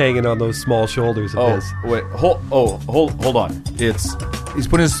weight hanging on those small shoulders of his. Wait, hold on. He's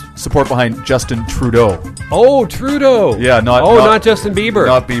putting his support behind Justin Trudeau. Oh, Trudeau. Yeah, not Justin Bieber.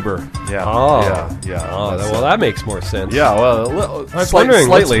 Not Bieber. Yeah. Oh, yeah. Oh, well, that makes more sense. Yeah, well, I was wondering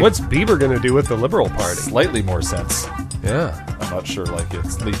slightly. what's Bieber going to do with the Liberal Party? Slightly more sense. Yeah, I'm not sure, like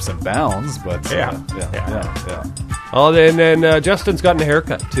it's leaps and bounds, but yeah. Oh, and then Justin's gotten a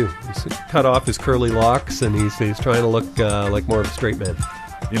haircut too. He's cut off his curly locks, and he's trying to look like more of a straight man.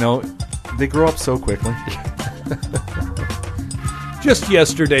 You know, they grow up so quickly. Just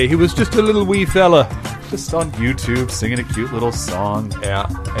yesterday, he was just a little wee fella. Just on YouTube, singing a cute little song. Yeah.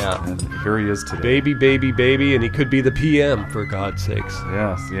 And here he is today. Baby, and he could be the PM, for God's sakes.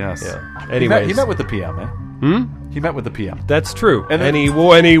 Yes. Yeah. Anyways. He met with the PM, eh? He met with the PM. That's true. And he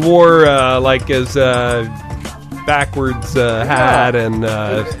wore like his backwards hat and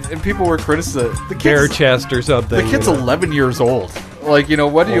people were criticizing the bare chest or something. The kid's 11 years old. Like, you know,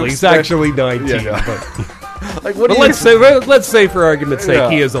 what do you he's expect? actually 19. Yeah. But like, what but let's say for argument's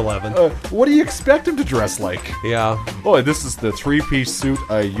sake, he is 11. What do you expect him to dress like? Yeah. Oh, this is the three-piece suit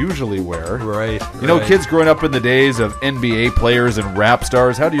I usually wear. Right. You know, kids growing up in the days of NBA players and rap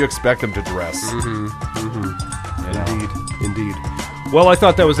stars, how do you expect them to dress? Indeed. Well, I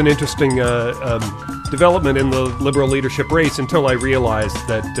thought that was an interesting development in the Liberal leadership race until I realized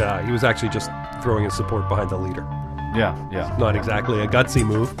that he was actually just throwing his support behind the leader. Yeah. Not exactly a gutsy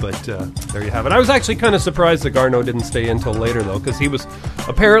move, but there you have it. I was actually kind of surprised that Garneau didn't stay until later, though, because he was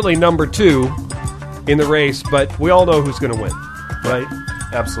apparently number 2 in the race, but we all know who's going to win, right?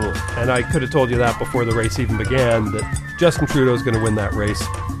 Absolutely. And I could have told you that before the race even began, that Justin Trudeau is going to win that race.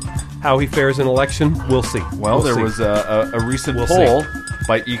 How he fares in election, we'll see. Well, there was a recent poll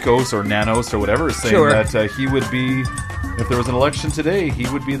by Ecos or Nanos or whatever saying that he would be... If there was an election today, he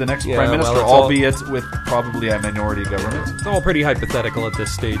would be the next prime minister, albeit with probably a minority government. It's all pretty hypothetical at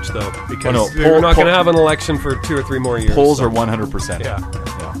this stage, though, because we're not going to have an election for 2 or 3 more years. Polls are 100%. Yeah,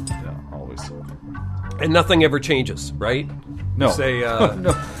 always. And nothing ever changes, right? No.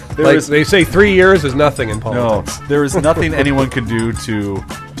 They say 3 years is nothing in politics. No, there is nothing anyone can do to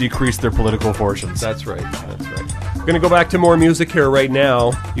decrease their political fortunes. That's right. We're going to go back to more music here right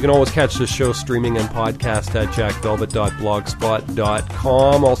now. You can always catch this show streaming and podcast at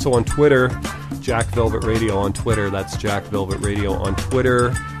jackvelvet.blogspot.com. Also on Twitter, Jack Velvet Radio on Twitter. That's Jack Velvet Radio on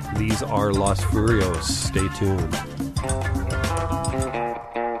Twitter. These are Los Furios. Stay tuned.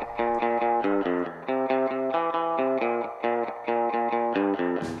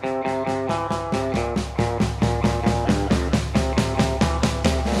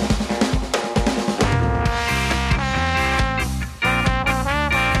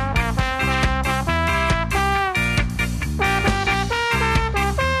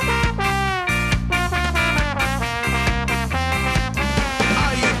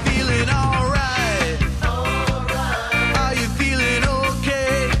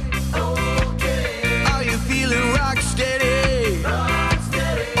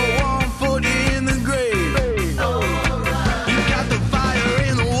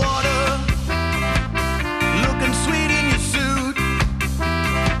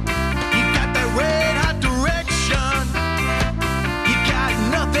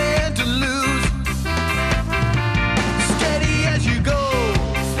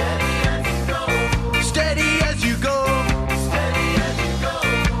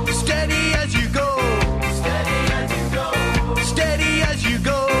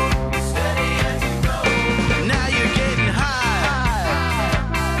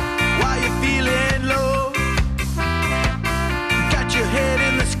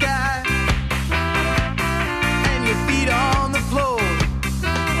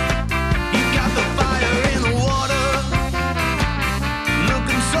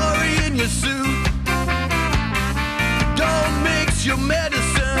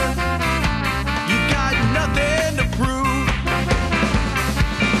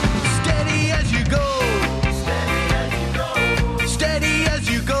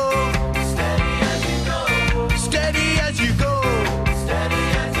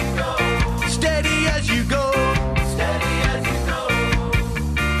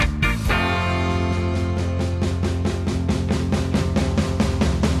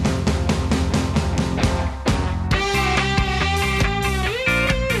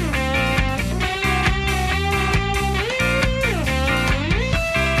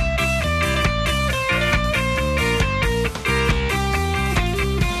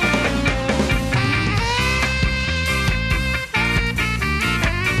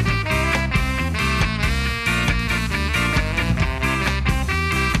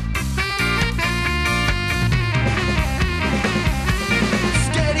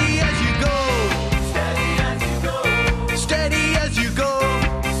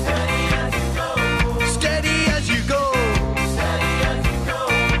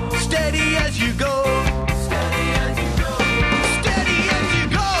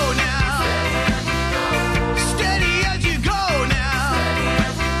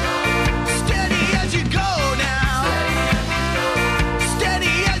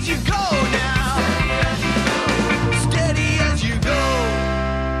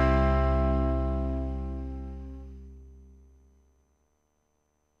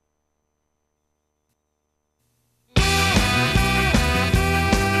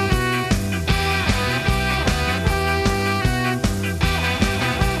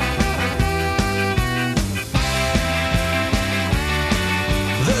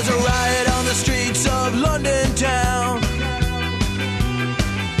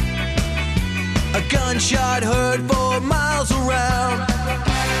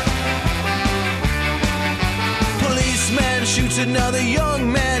 another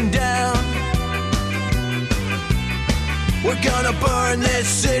young man down. We're gonna burn this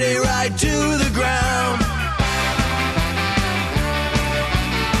city right to the ground.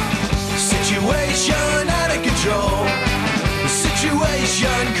 Situation out of control.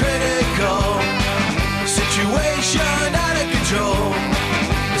 Situation critical. Situation out of control.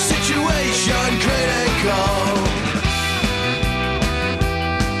 Situation critical.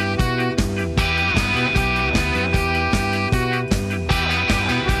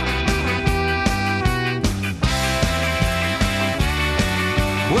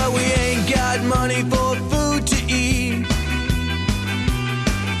 Well, we ain't got money for food to eat.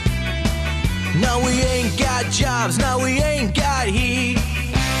 No, we ain't got jobs. No, we ain't got heat.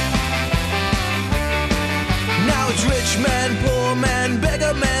 Now it's rich man, poor man,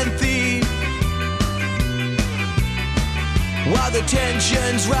 beggar man, thief. While the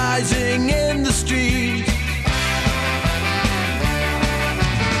tension's rising in the street.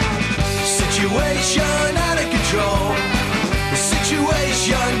 Situation out of control.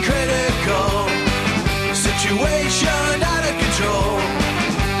 Situation critical. Situation out of control.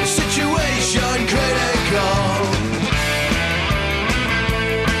 Situation critical.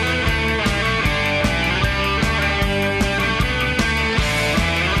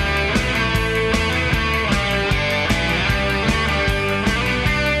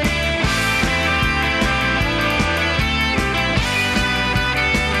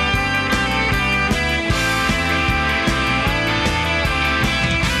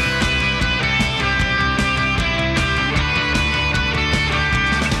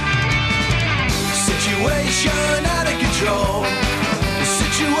 Situation out of control.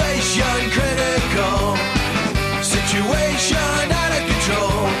 Situation critical. Situation out of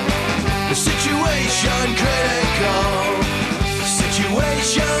control. Situation critical.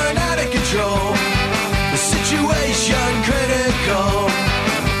 Situation out of control. Situation critical.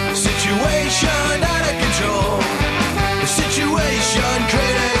 Situation out of control. Situation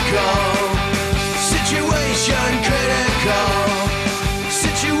critical. Situation critical.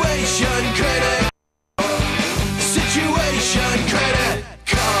 Situation critical. Situation critical.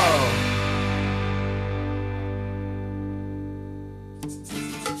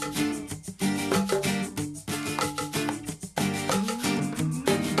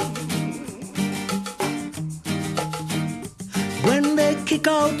 When they kick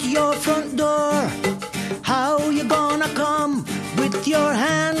out your front door, how you gonna come with your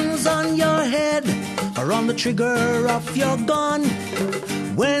hands on your head or on the trigger of your gun?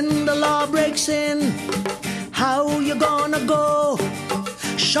 When the law breaks in, how you gonna go?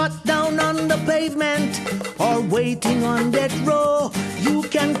 Shut down on the pavement or waiting on death row? You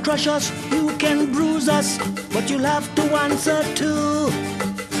can crush us, you can bruise us, but you'll have to answer too.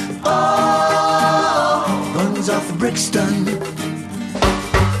 Oh, guns of Brixton.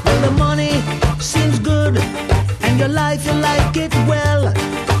 Well, the money seems good and your life you like it well,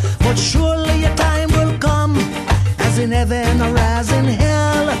 but surely your time will come, as in heaven or as in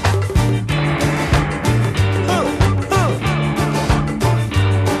hell.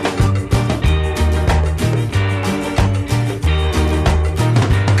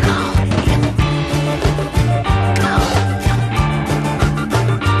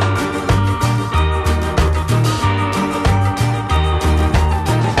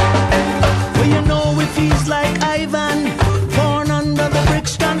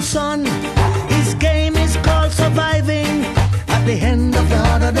 Son, his game is called surviving. At the end of the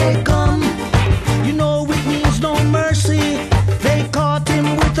harder they come, you know it means no mercy. They caught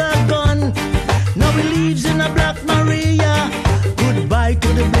him with a gun. Now he lives in a Black Maria. Goodbye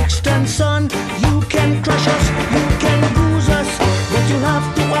to the Brixton Sun. You can crush us, you can bruise us, but you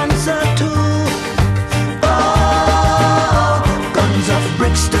have to answer to. Oh, guns of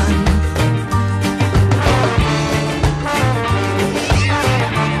Brixton.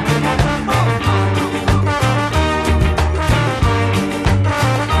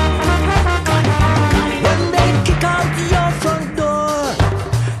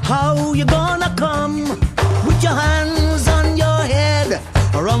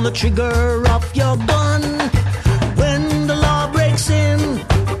 The trigger of your gun. When the law breaks in,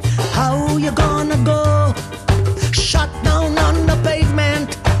 how you gonna go? Shut down on the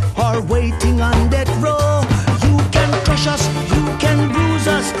pavement or waiting on death row? You can crush us, you can bruise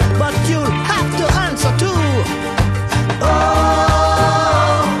us, but you'll have to answer too.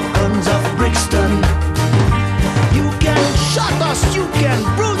 Oh, guns of Brixton. You can shut us, you can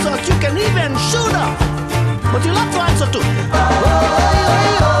bruise us, you can even shoot us, but you'll have to answer too. Oh,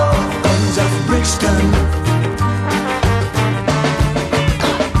 guns of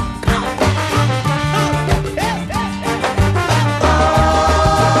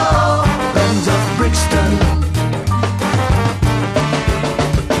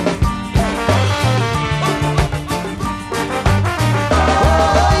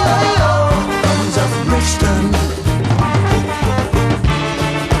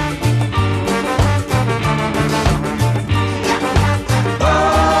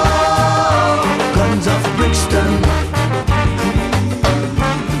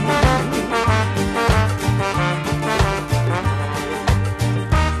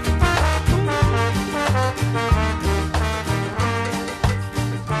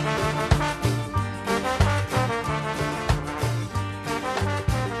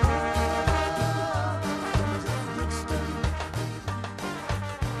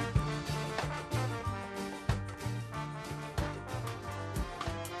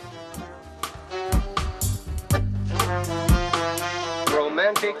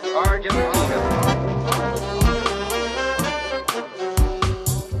romantic Argentina.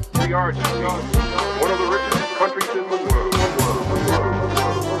 The Argentina, one of the richest countries in the world.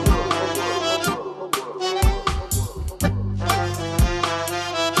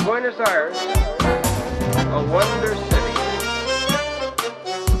 Buenos Aires, a wonder city.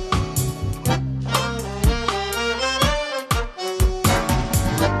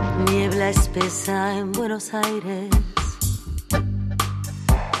 Niebla espesa en Buenos Aires.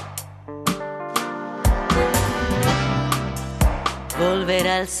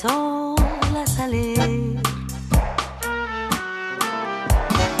 Volverá el sol a salir.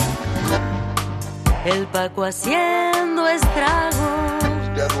 El Paco haciendo estragos.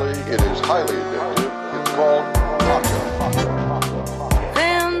 Deadly, it is highly addictive. It's called Paco.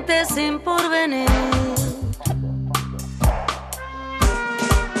 Gente sin porvenir.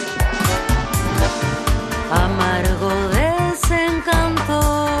 Amargo desencanto.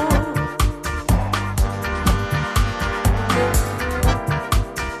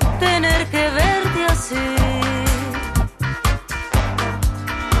 Tener que verte así.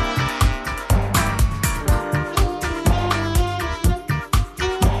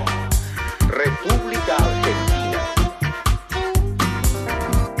 República Argentina.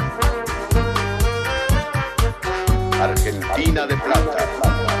 Argentina de plata.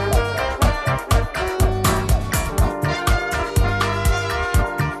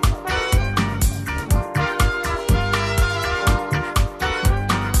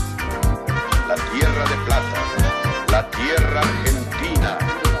 La tierra de plata. La tierra argentina.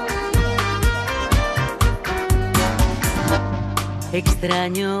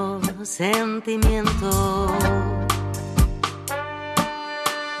 Extraño sentimiento.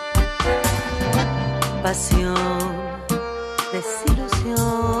 Pasión,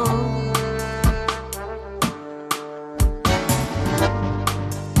 desilusión.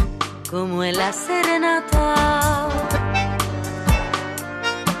 Como en la serenata.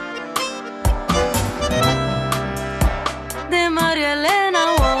 De María Elena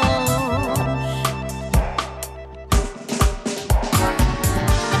Walsh.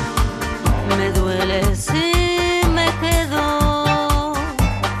 Me duele si me quedo.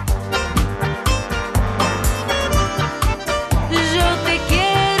 Yo te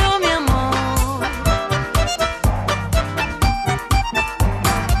quiero, mi amor.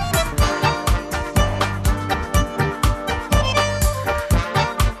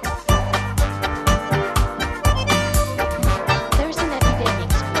 There's an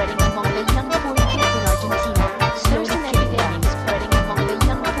epidemic spreading among the young poor kids in Argentina. There's an epidemic spreading among the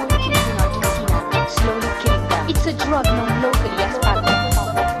young poor kids in Argentina, slowly killing them. It's a drug known locally as Paco.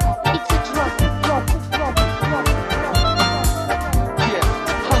 It's a drug. Yes,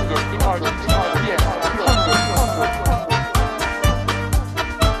 hunger in Argentina. Yes, hunger.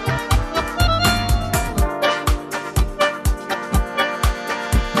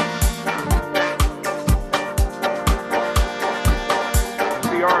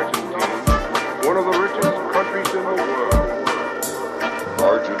 The Argentina, one of the richest countries in the world.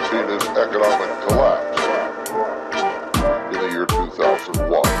 Argentina's economic collapse in the year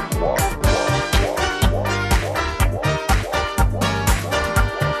 2001.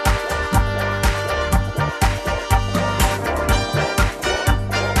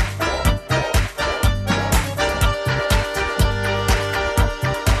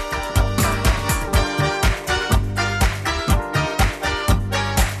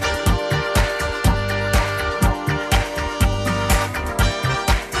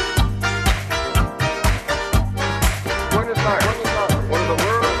 Buenos Aires, one of the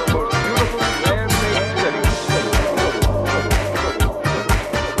world's most beautiful man-made cities.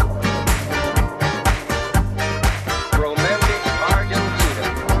 Romantic Argentina.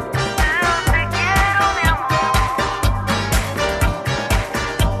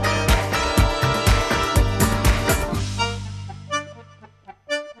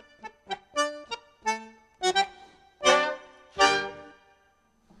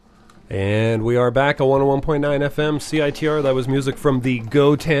 And we are back at 101.9 FM CITR. That was music from the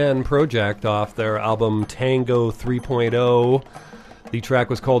Gotan Project off their album Tango 3.0. The track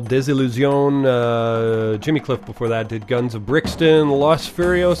was called Desillusion. Jimmy Cliff before that did Guns of Brixton, Los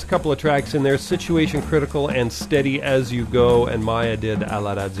Furios, a couple of tracks in there, Situation Critical and Steady As You Go, and Maya did A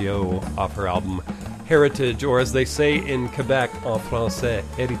la Radio off her album Heritage, or as they say in Quebec en français,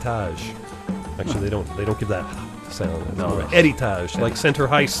 Héritage. Actually, they don't give that sound. No. Héritage, like Center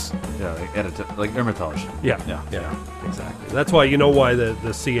Heist. Yeah, like Hermitage. Yeah, exactly. That's why you know why the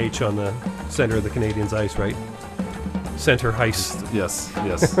CH on the center of the Canadians' ice, right? Center Heist. Yes.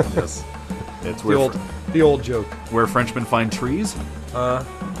 It's the old joke. Where Frenchmen find trees?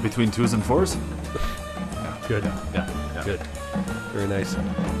 Between 2s and 4s? Good. Yeah. Good. Very nice.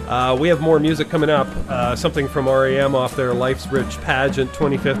 We have more music coming up. Something from R.E.M. off their Life's Rich Pageant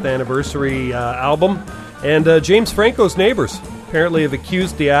 25th anniversary album. And James Franco's neighbors apparently have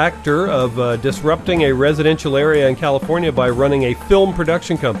accused the actor of disrupting a residential area in California by running a film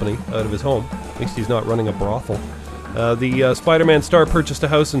production company out of his home. At least he's not running a brothel. The Spider-Man star purchased a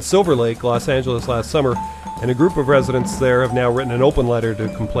house in Silver Lake, Los Angeles last summer, and a group of residents there have now written an open letter to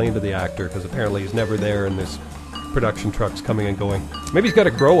complain to the actor because apparently he's never there and there's production trucks coming and going. Maybe he's got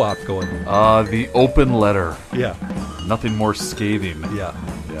a grow-op going. The open letter. Yeah. Nothing more scathing. Yeah.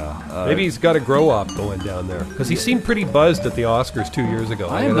 Yeah. Maybe he's got a grow-op going down there because he seemed pretty buzzed at the Oscars 2 years ago.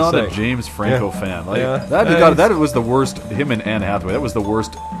 I am not a James Franco fan. Like, yeah. That was the worst. Him and Anne Hathaway. That was the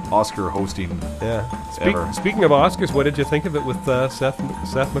worst Oscar hosting. Yeah. Ever. Speaking of Oscars, what did you think of it with Seth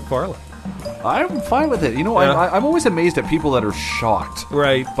MacFarlane? I'm fine with it. You know, Yeah. I'm always amazed at people that are shocked.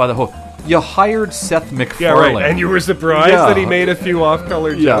 Right. By the whole. You hired Seth MacFarlane. Yeah, right. And you were surprised that he made a few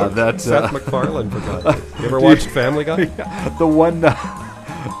off-color jokes. Yeah, that's Seth MacFarlane, for God's sake. You ever watched Family Guy? Yeah. The one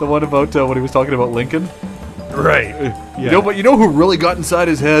about when he was talking about Lincoln. Right. Yeah. You know who really got inside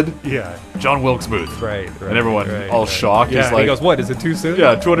his head? Yeah. John Wilkes-Booth. Right. And everyone all shocked. Yeah. He's like, he goes, "What? Is it too soon?"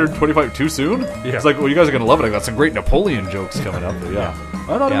 Yeah, 225 too soon. Yeah. It's like, well, you guys are gonna love it. I got some great Napoleon jokes coming up. But yeah.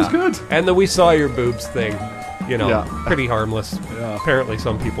 I thought it was good. And the "we saw your boobs" thing, Yeah. pretty harmless. Yeah. Apparently,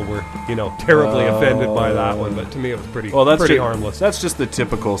 some people were, terribly offended by that one, but to me, it was pretty harmless. That's just the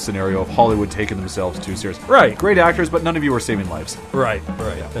typical scenario of Hollywood taking themselves too serious. Right. Great actors, but none of you are saving lives. Right.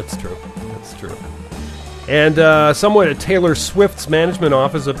 Yeah. That's true. And someone at Taylor Swift's management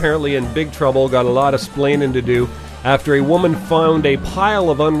office apparently in big trouble, got a lot of splaining to do after a woman found a pile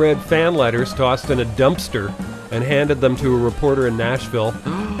of unread fan letters tossed in a dumpster and handed them to a reporter in Nashville.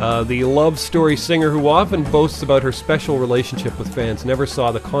 The love story singer, who often boasts about her special relationship with fans, never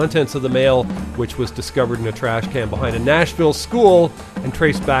saw the contents of the mail, which was discovered in a trash can behind a Nashville school and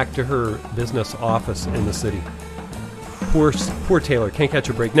traced back to her business office in the city. Poor Taylor, can't catch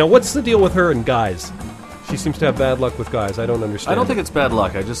a break. Now, what's the deal with her and guys? She seems to have bad luck with guys. I don't understand. I don't think it's bad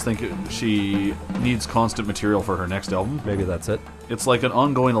luck. I just think she needs constant material for her next album. Maybe that's it. It's like an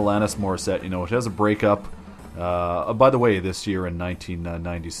ongoing Alanis Morissette. She has a breakup. By the way, this year in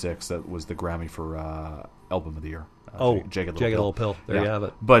 1996, that was the Grammy for Album of the Year. Jagged Little Pill. There you have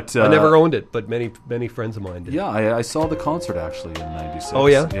it. But I never owned it, but many friends of mine did. Yeah, I saw the concert actually in 96. Oh,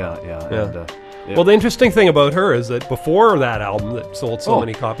 yeah? Yeah. And, well, the interesting thing about her is that before that album that sold so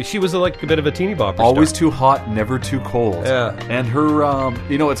many copies, she was like a bit of a teeny bopper Always star. Too Hot, Never Too Cold. Yeah. And her,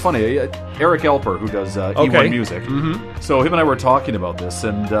 it's funny, Eric Alper, who does E1 Music, so him and I were talking about this,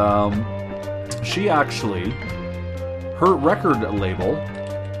 and she actually, her record label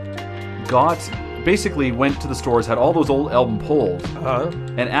basically went to the stores, had all those old album pulled,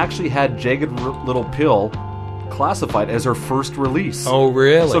 and actually had Jagged Little Pill classified as her first release. Oh,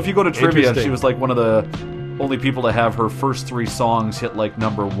 really? So if you go to trivia, she was like one of the only people to have her first 3 songs hit like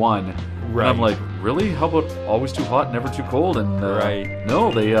number 1. Right. And I'm like, really? How about Always Too Hot, Never Too Cold? And right. No,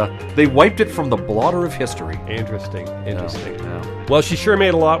 they wiped it from the blotter of history. Interesting. Yeah. Well, she sure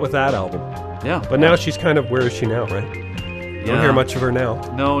made a lot with that album. Yeah. But now she's kind of, where is she now, right? Don't hear much of her now.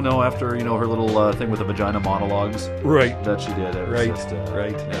 No, after, her little thing with the vagina monologues. Right. That she did. It was Right. Just,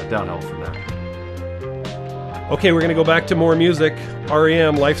 Right. Downhill from there. Okay, we're going to go back to more music.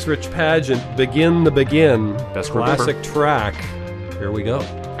 R.E.M., Life's Rich Pageant, Begin the Begin. Best group ever. Classic track. Here we go.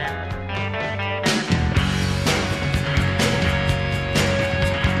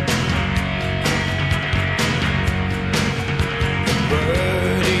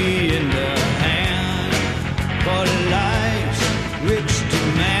 Birdie in the hand, for life's rich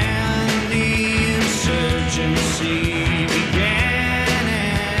demand. The insurgency began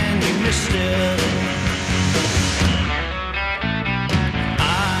and you missed it. I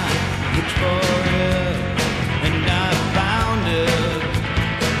looked for it and I found it.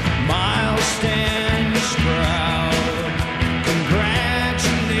 Miles Standish proud,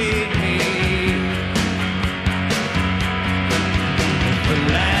 congratulate me. The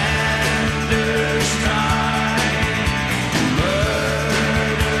landers tie,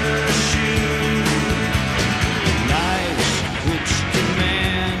 murder shoot. Life's rich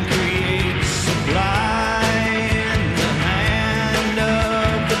demand creates a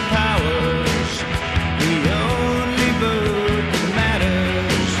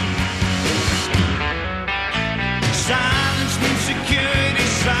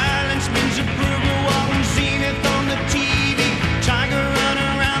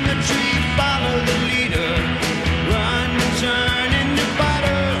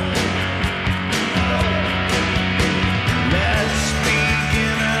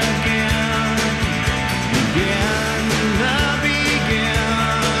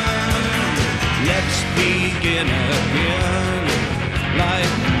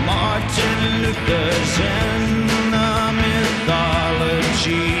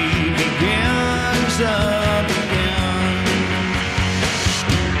begins again.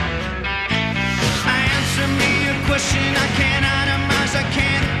 Answer me a question I can't itemize, I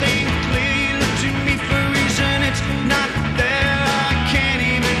can't think clearly. Look to me for a reason, it's not there. I can't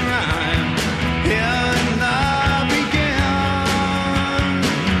even rhyme. In the beginning,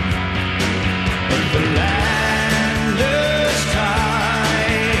 but the land is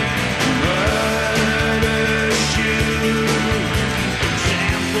tight, murders you.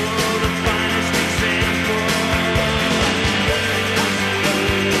 Example, the finest example.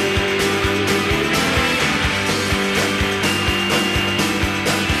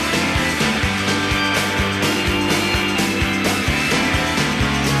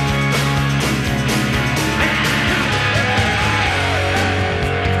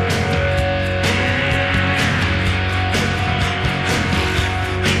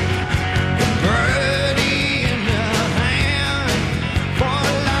 Birdie in the hand for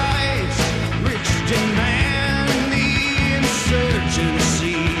lights, rich demand. The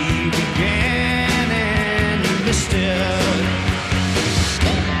insurgency began and listed.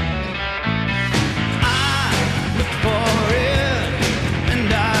 I looked for it and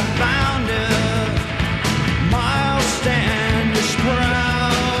I found it. Miles Standish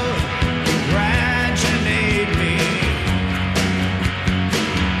proud, congratulate me.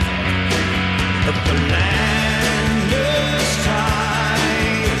 But the land is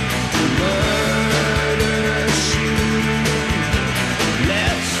tight, murder shoot.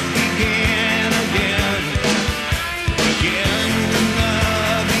 Let's begin again, begin the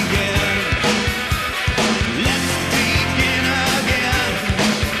begin. Let's begin again.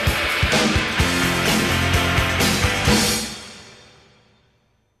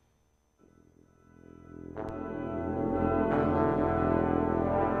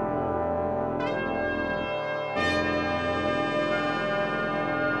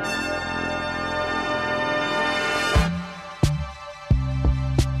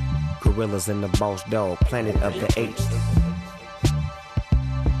 Gorillas in the Boss Dog, Planet of the Apes.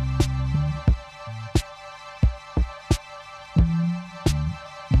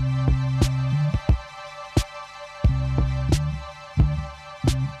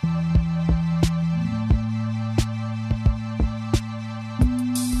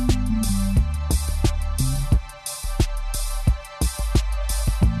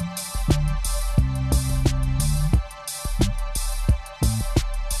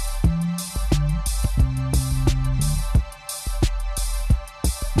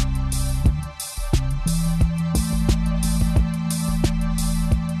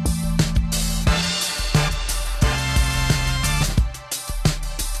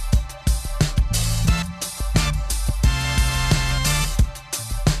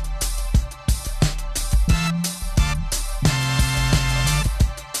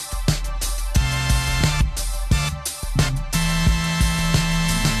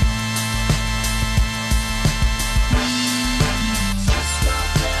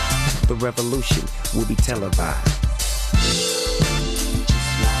 The revolution will be televised.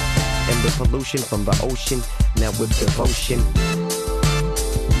 And the pollution from the ocean, now with devotion.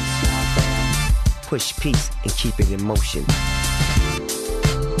 Push peace and keep it in motion.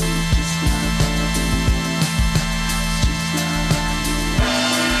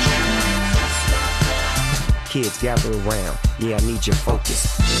 Kids gather around, yeah, I need your focus.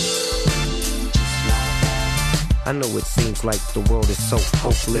 I know it seems like the world is so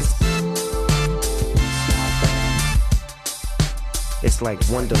hopeless. It's like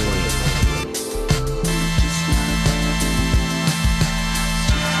Wonderland.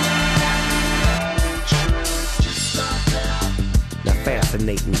 Now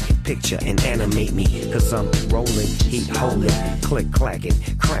fascinate me, picture and animate me, 'cause I'm rolling, heat holding, click clacking,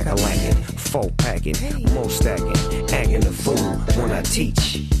 crack-a-lacking, full packing, more stacking, acting a fool when I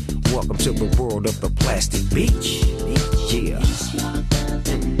teach. Welcome to the world of the plastic beach. Yeah.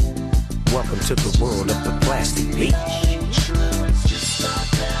 Welcome to the world of the plastic beach.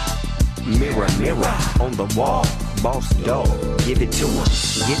 Mirror, mirror on the wall. Boss dog, give it to him.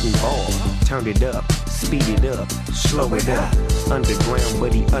 Get involved. Turn it up, speed it up, slow it up. Underground,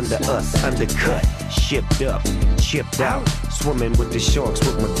 but he under us. Undercut, shipped up, chipped out. Swimming with the sharks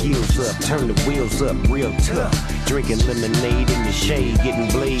with my gills up. Turn the wheels up, real tough. Drinking lemonade in the shade. Getting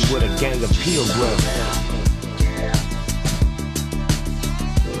blade with a gang of pilgrims.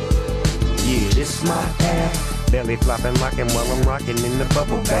 Yeah, this my path. Belly flopping, rocking while I'm rocking in the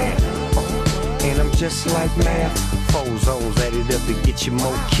bubble bath. And I'm just like math. 4 zones added up to get you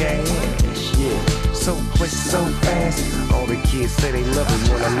more cash. Yeah, so quick, so fast. All the kids say they love it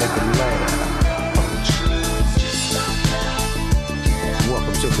when I make them laugh.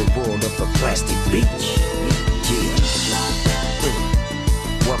 Welcome to the world of the plastic beach. Yeah.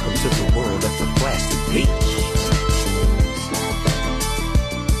 Welcome to the world of the plastic beach.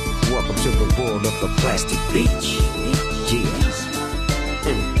 Welcome to the world of the plastic beach. Yeah.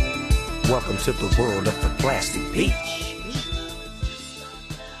 Welcome to the world of the plastic beach.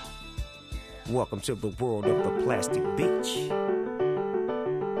 Welcome to the world of the plastic beach.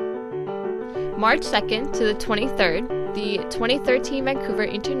 March 2nd to the 23rd, the 2013 Vancouver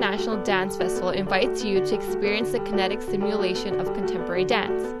International Dance Festival invites you to experience the kinetic simulation of contemporary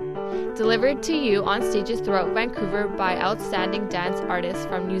dance. Delivered to you on stages throughout Vancouver by outstanding dance artists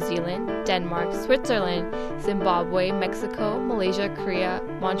from New Zealand, Denmark, Switzerland, Zimbabwe, Mexico, Malaysia, Korea,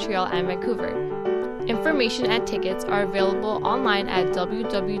 Montreal, and Vancouver. Information and tickets are available online at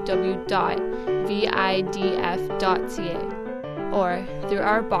www.vidf.ca or through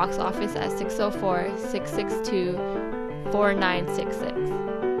our box office at 604-662-4966.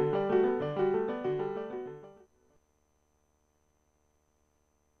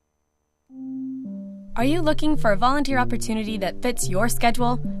 Are you looking for a volunteer opportunity that fits your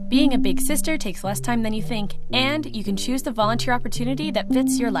schedule? Being a big sister takes less time than you think, and you can choose the volunteer opportunity that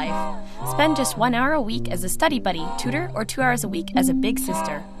fits your life. Spend just 1 hour a week as a study buddy, tutor, or 2 hours a week as a big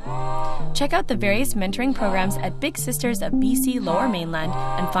sister. Check out the various mentoring programs at Big Sisters of BC Lower Mainland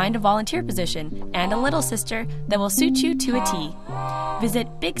and find a volunteer position and a little sister that will suit you to a T. Visit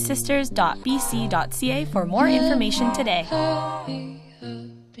bigsisters.bc.ca for more information today.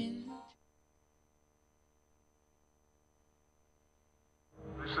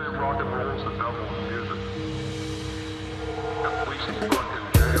 They say rock and roll's the devil's music. And police are stuck in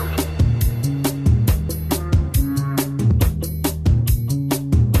jails.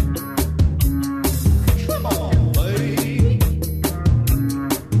 Come on, baby.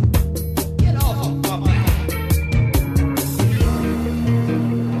 Get off of my back.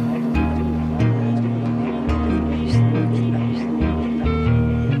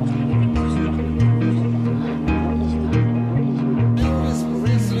 Elvis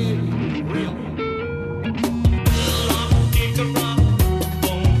Presley, real.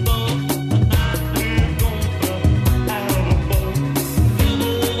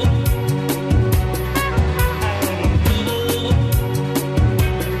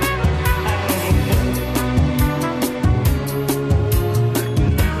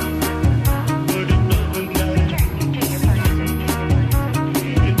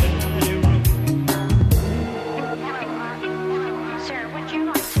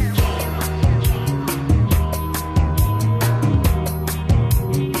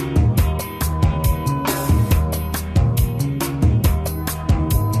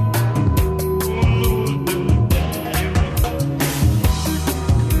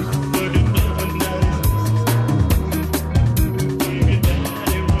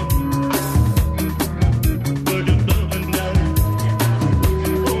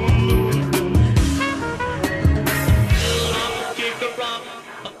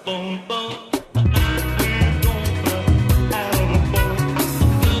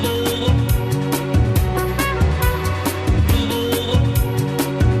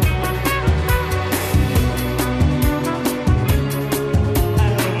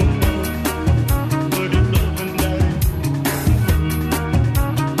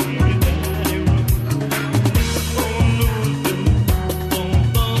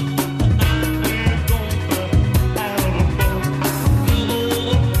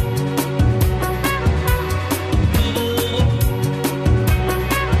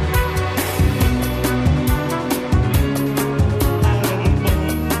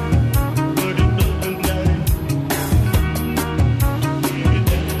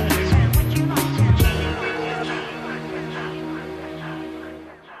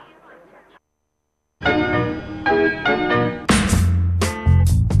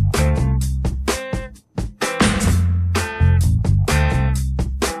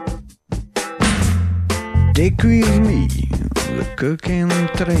 Take with me the cocaine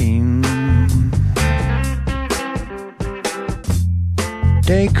train.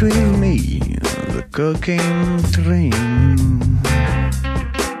 Take with me the cocaine train.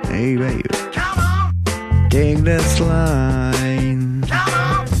 Hey baby, take this line.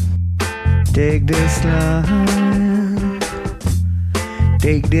 Take this line.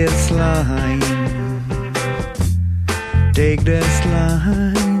 Take this line. Take this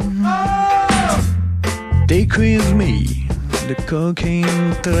line. Take with me the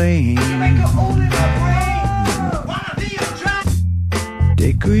cocaine train.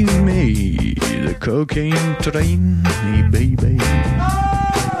 Take with me the cocaine train, hey baby.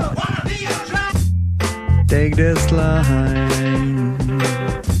 Take this line.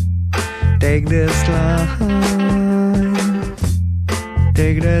 Take this line.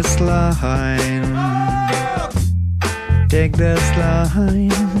 Take this line. Take this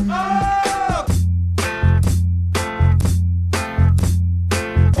line.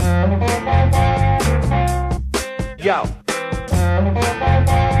 Yo.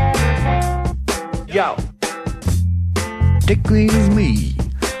 Yo. Take with me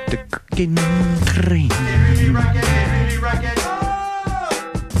the cooking train.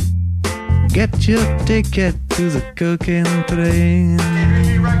 Get your ticket to the cooking train,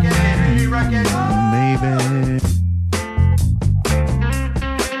 baby.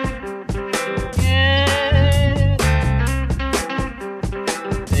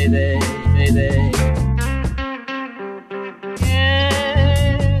 Baby, baby.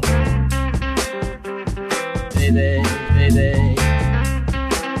 Baby, baby.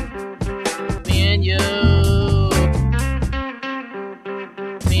 Me and you.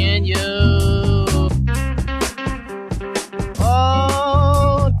 Me and you.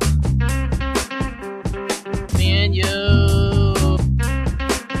 Oh. Me and you.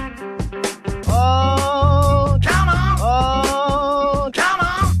 Oh. Come on. Oh. Come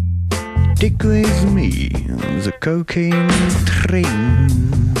on. Take with me the cocaine train.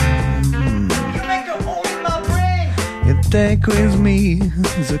 You take with me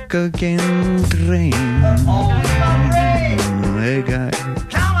the cocaine train. Hey guy,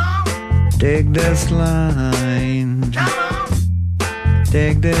 take this line.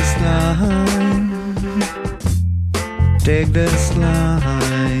 Take this line. Take this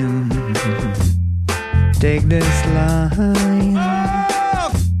line. Take this line.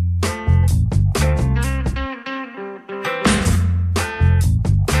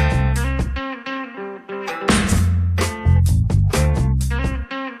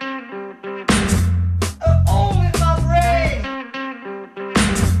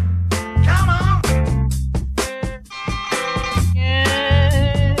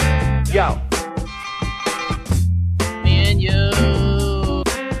 Yo. Me and you.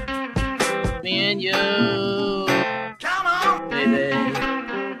 Me and you. Come on, baby.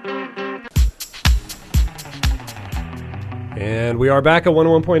 And we are back at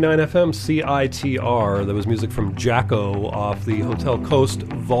 101.9 FM CITR. That was music from Jacko off the Hotel Coast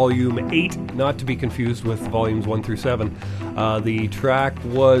Volume 8, not to be confused with Volumes 1 through 7. The track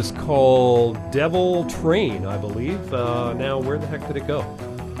was called Devil Train, I believe. Now, where the heck did it go?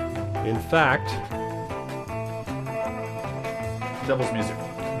 In fact... Devil's Music.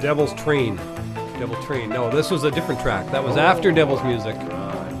 Devil's Train. Devil Train. No, this was a different track. That was after Devil's Music.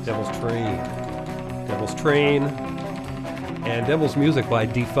 Devil's Train. Devil's Train. And Devil's Music by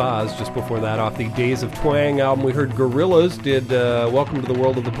Defaz just before that off the Days of Twang album. We heard Gorillaz did Welcome to the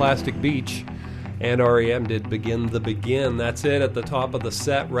World of the Plastic Beach. And R.E.M. did Begin the Begin. That's it at the top of the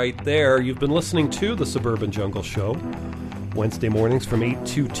set right there. You've been listening to The Suburban Jungle Show. Wednesday mornings from 8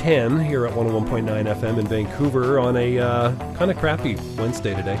 to 10 here at 101.9 FM in Vancouver on a kind of crappy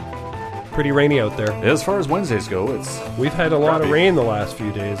Wednesday today. Pretty rainy out there. As far as Wednesdays go, we've had a lot of rain the last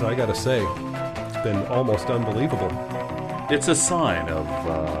few days, I gotta say. It's been almost unbelievable. It's a sign of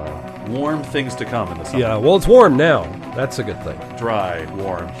warm things to come in the summer. Yeah, well, it's warm now. That's a good thing. Dry,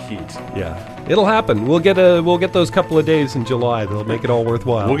 warm, heat. Yeah, it'll happen. We'll get those couple of days in July that'll make it all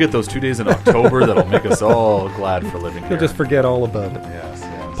worthwhile. We'll get those 2 days in October that'll make us all glad for living here. You'll just forget all about it.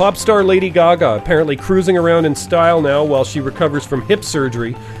 Yes. Pop star Lady Gaga apparently cruising around in style now while she recovers from hip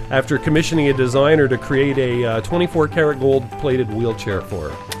surgery after commissioning a designer to create a 24-karat gold-plated wheelchair for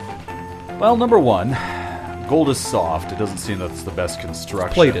her. Well, number one, gold is soft. It doesn't seem that's the best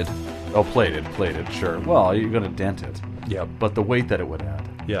construction. Plated. Oh, plated, sure. Well, you're going to dent it. Yeah. But the weight that it would add.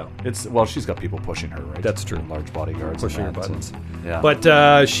 Yeah. She's got people pushing her, right? That's true. Large bodyguards. Pushing her buttons. Yeah.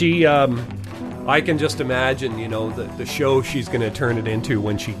 But she, I can just imagine, the show she's going to turn it into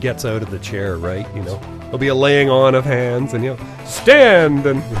when she gets out of the chair, right? There'll be a laying on of hands and, stand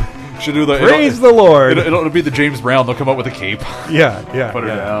and... Should do the praise the Lord. It'll be the James Brown. They'll come out with a cape. Yeah. Put her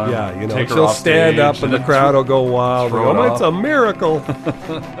down. Yeah, she'll stand up and the crowd will go wild. It's a miracle.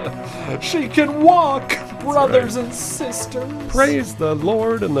 She can walk, brothers and sisters. Praise the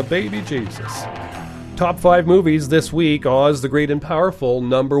Lord and the baby Jesus. Top 5 movies this week. Oz the Great and Powerful,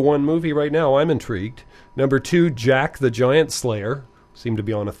 number 1 movie right now. I'm intrigued. Number 2, Jack the Giant Slayer. Seem to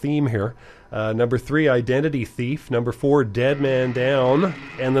be on a theme here. Number 3, Identity Thief. Number 4, Dead Man Down.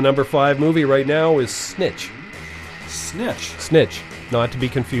 And the number 5 movie right now is Snitch. Snitch. Not to be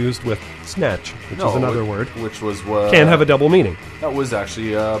confused with Snatch, which is another word. Which was... Can't have a double meaning. That was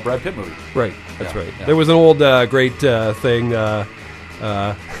actually a Brad Pitt movie. Right, that's right. Yeah. There was an old great thing... I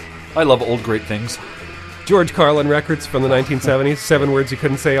love old great things. George Carlin records from the 1970s. 7 words you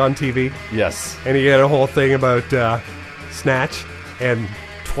couldn't say on TV. Yes. And he had a whole thing about snatch and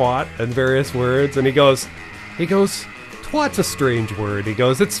twat and various words. And he goes, twat's a strange word. He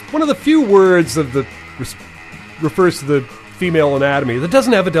goes, it's one of the few words of the refers to the female anatomy that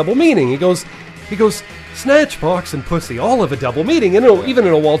doesn't have a double meaning. He goes, snatch, box, and pussy all have a double meaning, even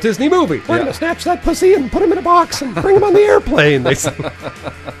in a Walt Disney movie. We're going to snatch that pussy and put him in a box and bring him on the airplane, they say.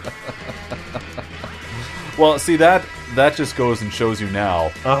 Well, see, that just goes and shows you now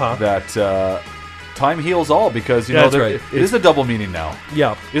that time heals all, because, that's right. It is a double meaning now.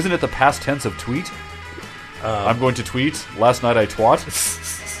 Yeah. Isn't it the past tense of tweet? I'm going to tweet. Last night I twat.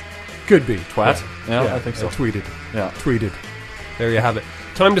 Could be. Twat? Yeah, I think so. Tweeted. Yeah. Tweeted. There you have it.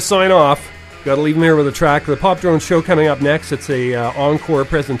 Time to sign off. Got to leave them here with a track. The Pop Drone Show coming up next. It's a encore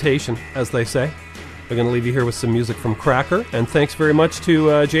presentation, as they say. We're going to leave you here with some music from Cracker. And thanks very much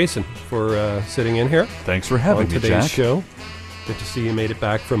to Jason for sitting in here. Thanks for having me, today's Jack. show. Good to see you made it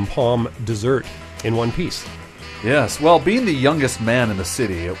back from Palm Dessert in one piece. Yes. Well, being the youngest man in the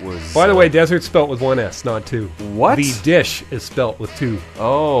city, it was... By the way, dessert spelt with one S, not two. What? The dish is spelt with two.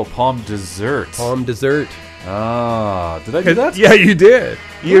 Oh, Palm Dessert. Palm Dessert. Ah, did I do that? Yeah, you did.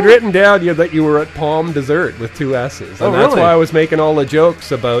 You'd written down that you were at Palm Dessert with two S's. And that's why I was making all the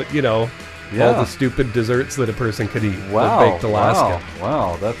jokes about, all the stupid desserts that a person could eat. Wow. Baked Alaska.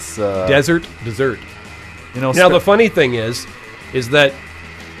 Wow, that's... Desert dessert. Now, the funny thing is that,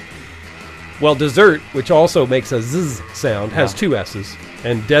 well, dessert, which also makes a zzz sound, has two S's.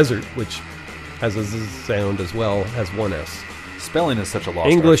 And desert, which has a zzz sound as well, has one S. Spelling is such a lost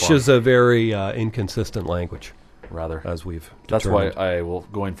English art form. is a very inconsistent language. Rather. As we've That's why determined. I will,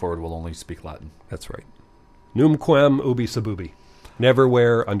 going forward, will only speak Latin. That's right. Num quem ubi sububi. Never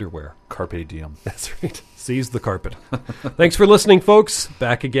wear underwear. Carpe diem. That's right. Seize the carpet. Thanks for listening, folks.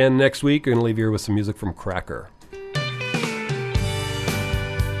 Back again next week. We're going to leave you here with some music from Cracker.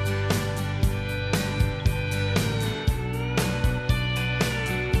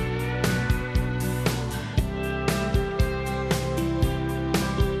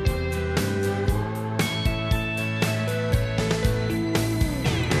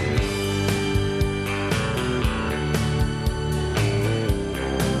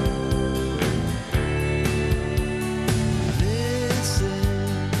 This is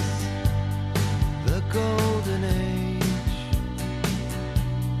the golden age.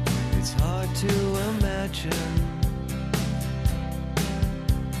 It's hard to imagine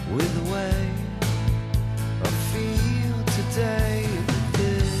with the way I feel today.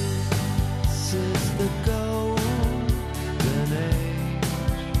 This is the golden age.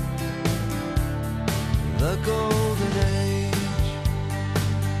 The golden age.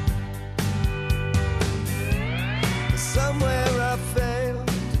 Somewhere I failed,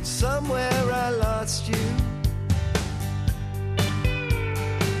 and somewhere I lost you.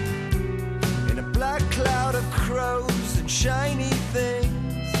 In a black cloud of crows and shiny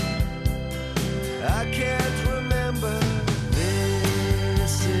things, I can't remember.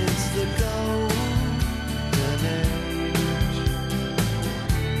 This is the golden age.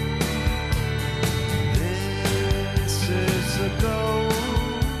 This is the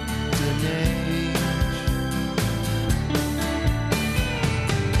golden age.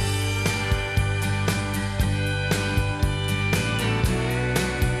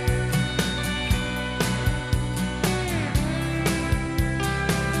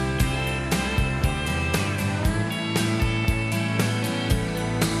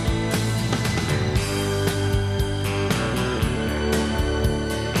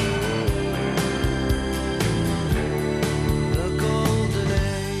 The golden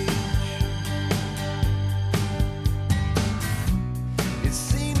age. It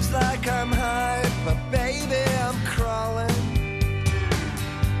seems like I'm high, but baby, I'm crawling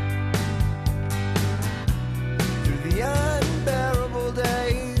through the unbearable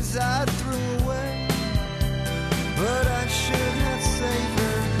days I threw away. But I should have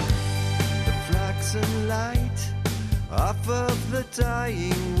savored the flaxen light off of the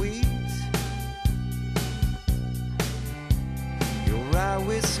dying wheat. Your rye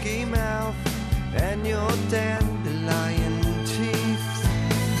whiskey mouth and your dandelion teeth.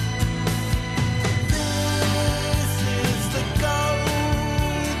 This is the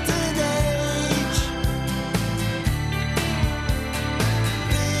golden age.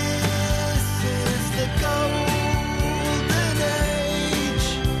 This is the golden age.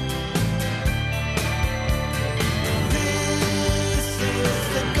 This is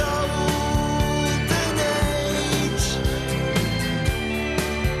the golden age.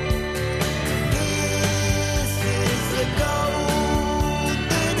 This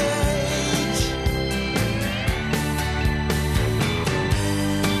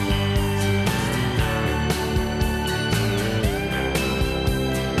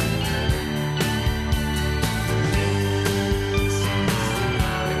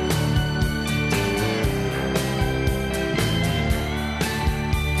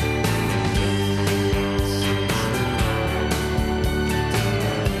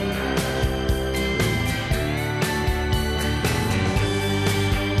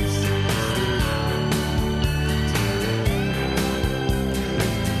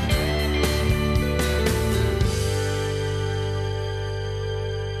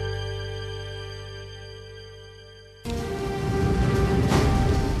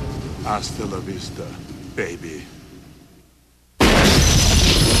Hasta la vista, baby.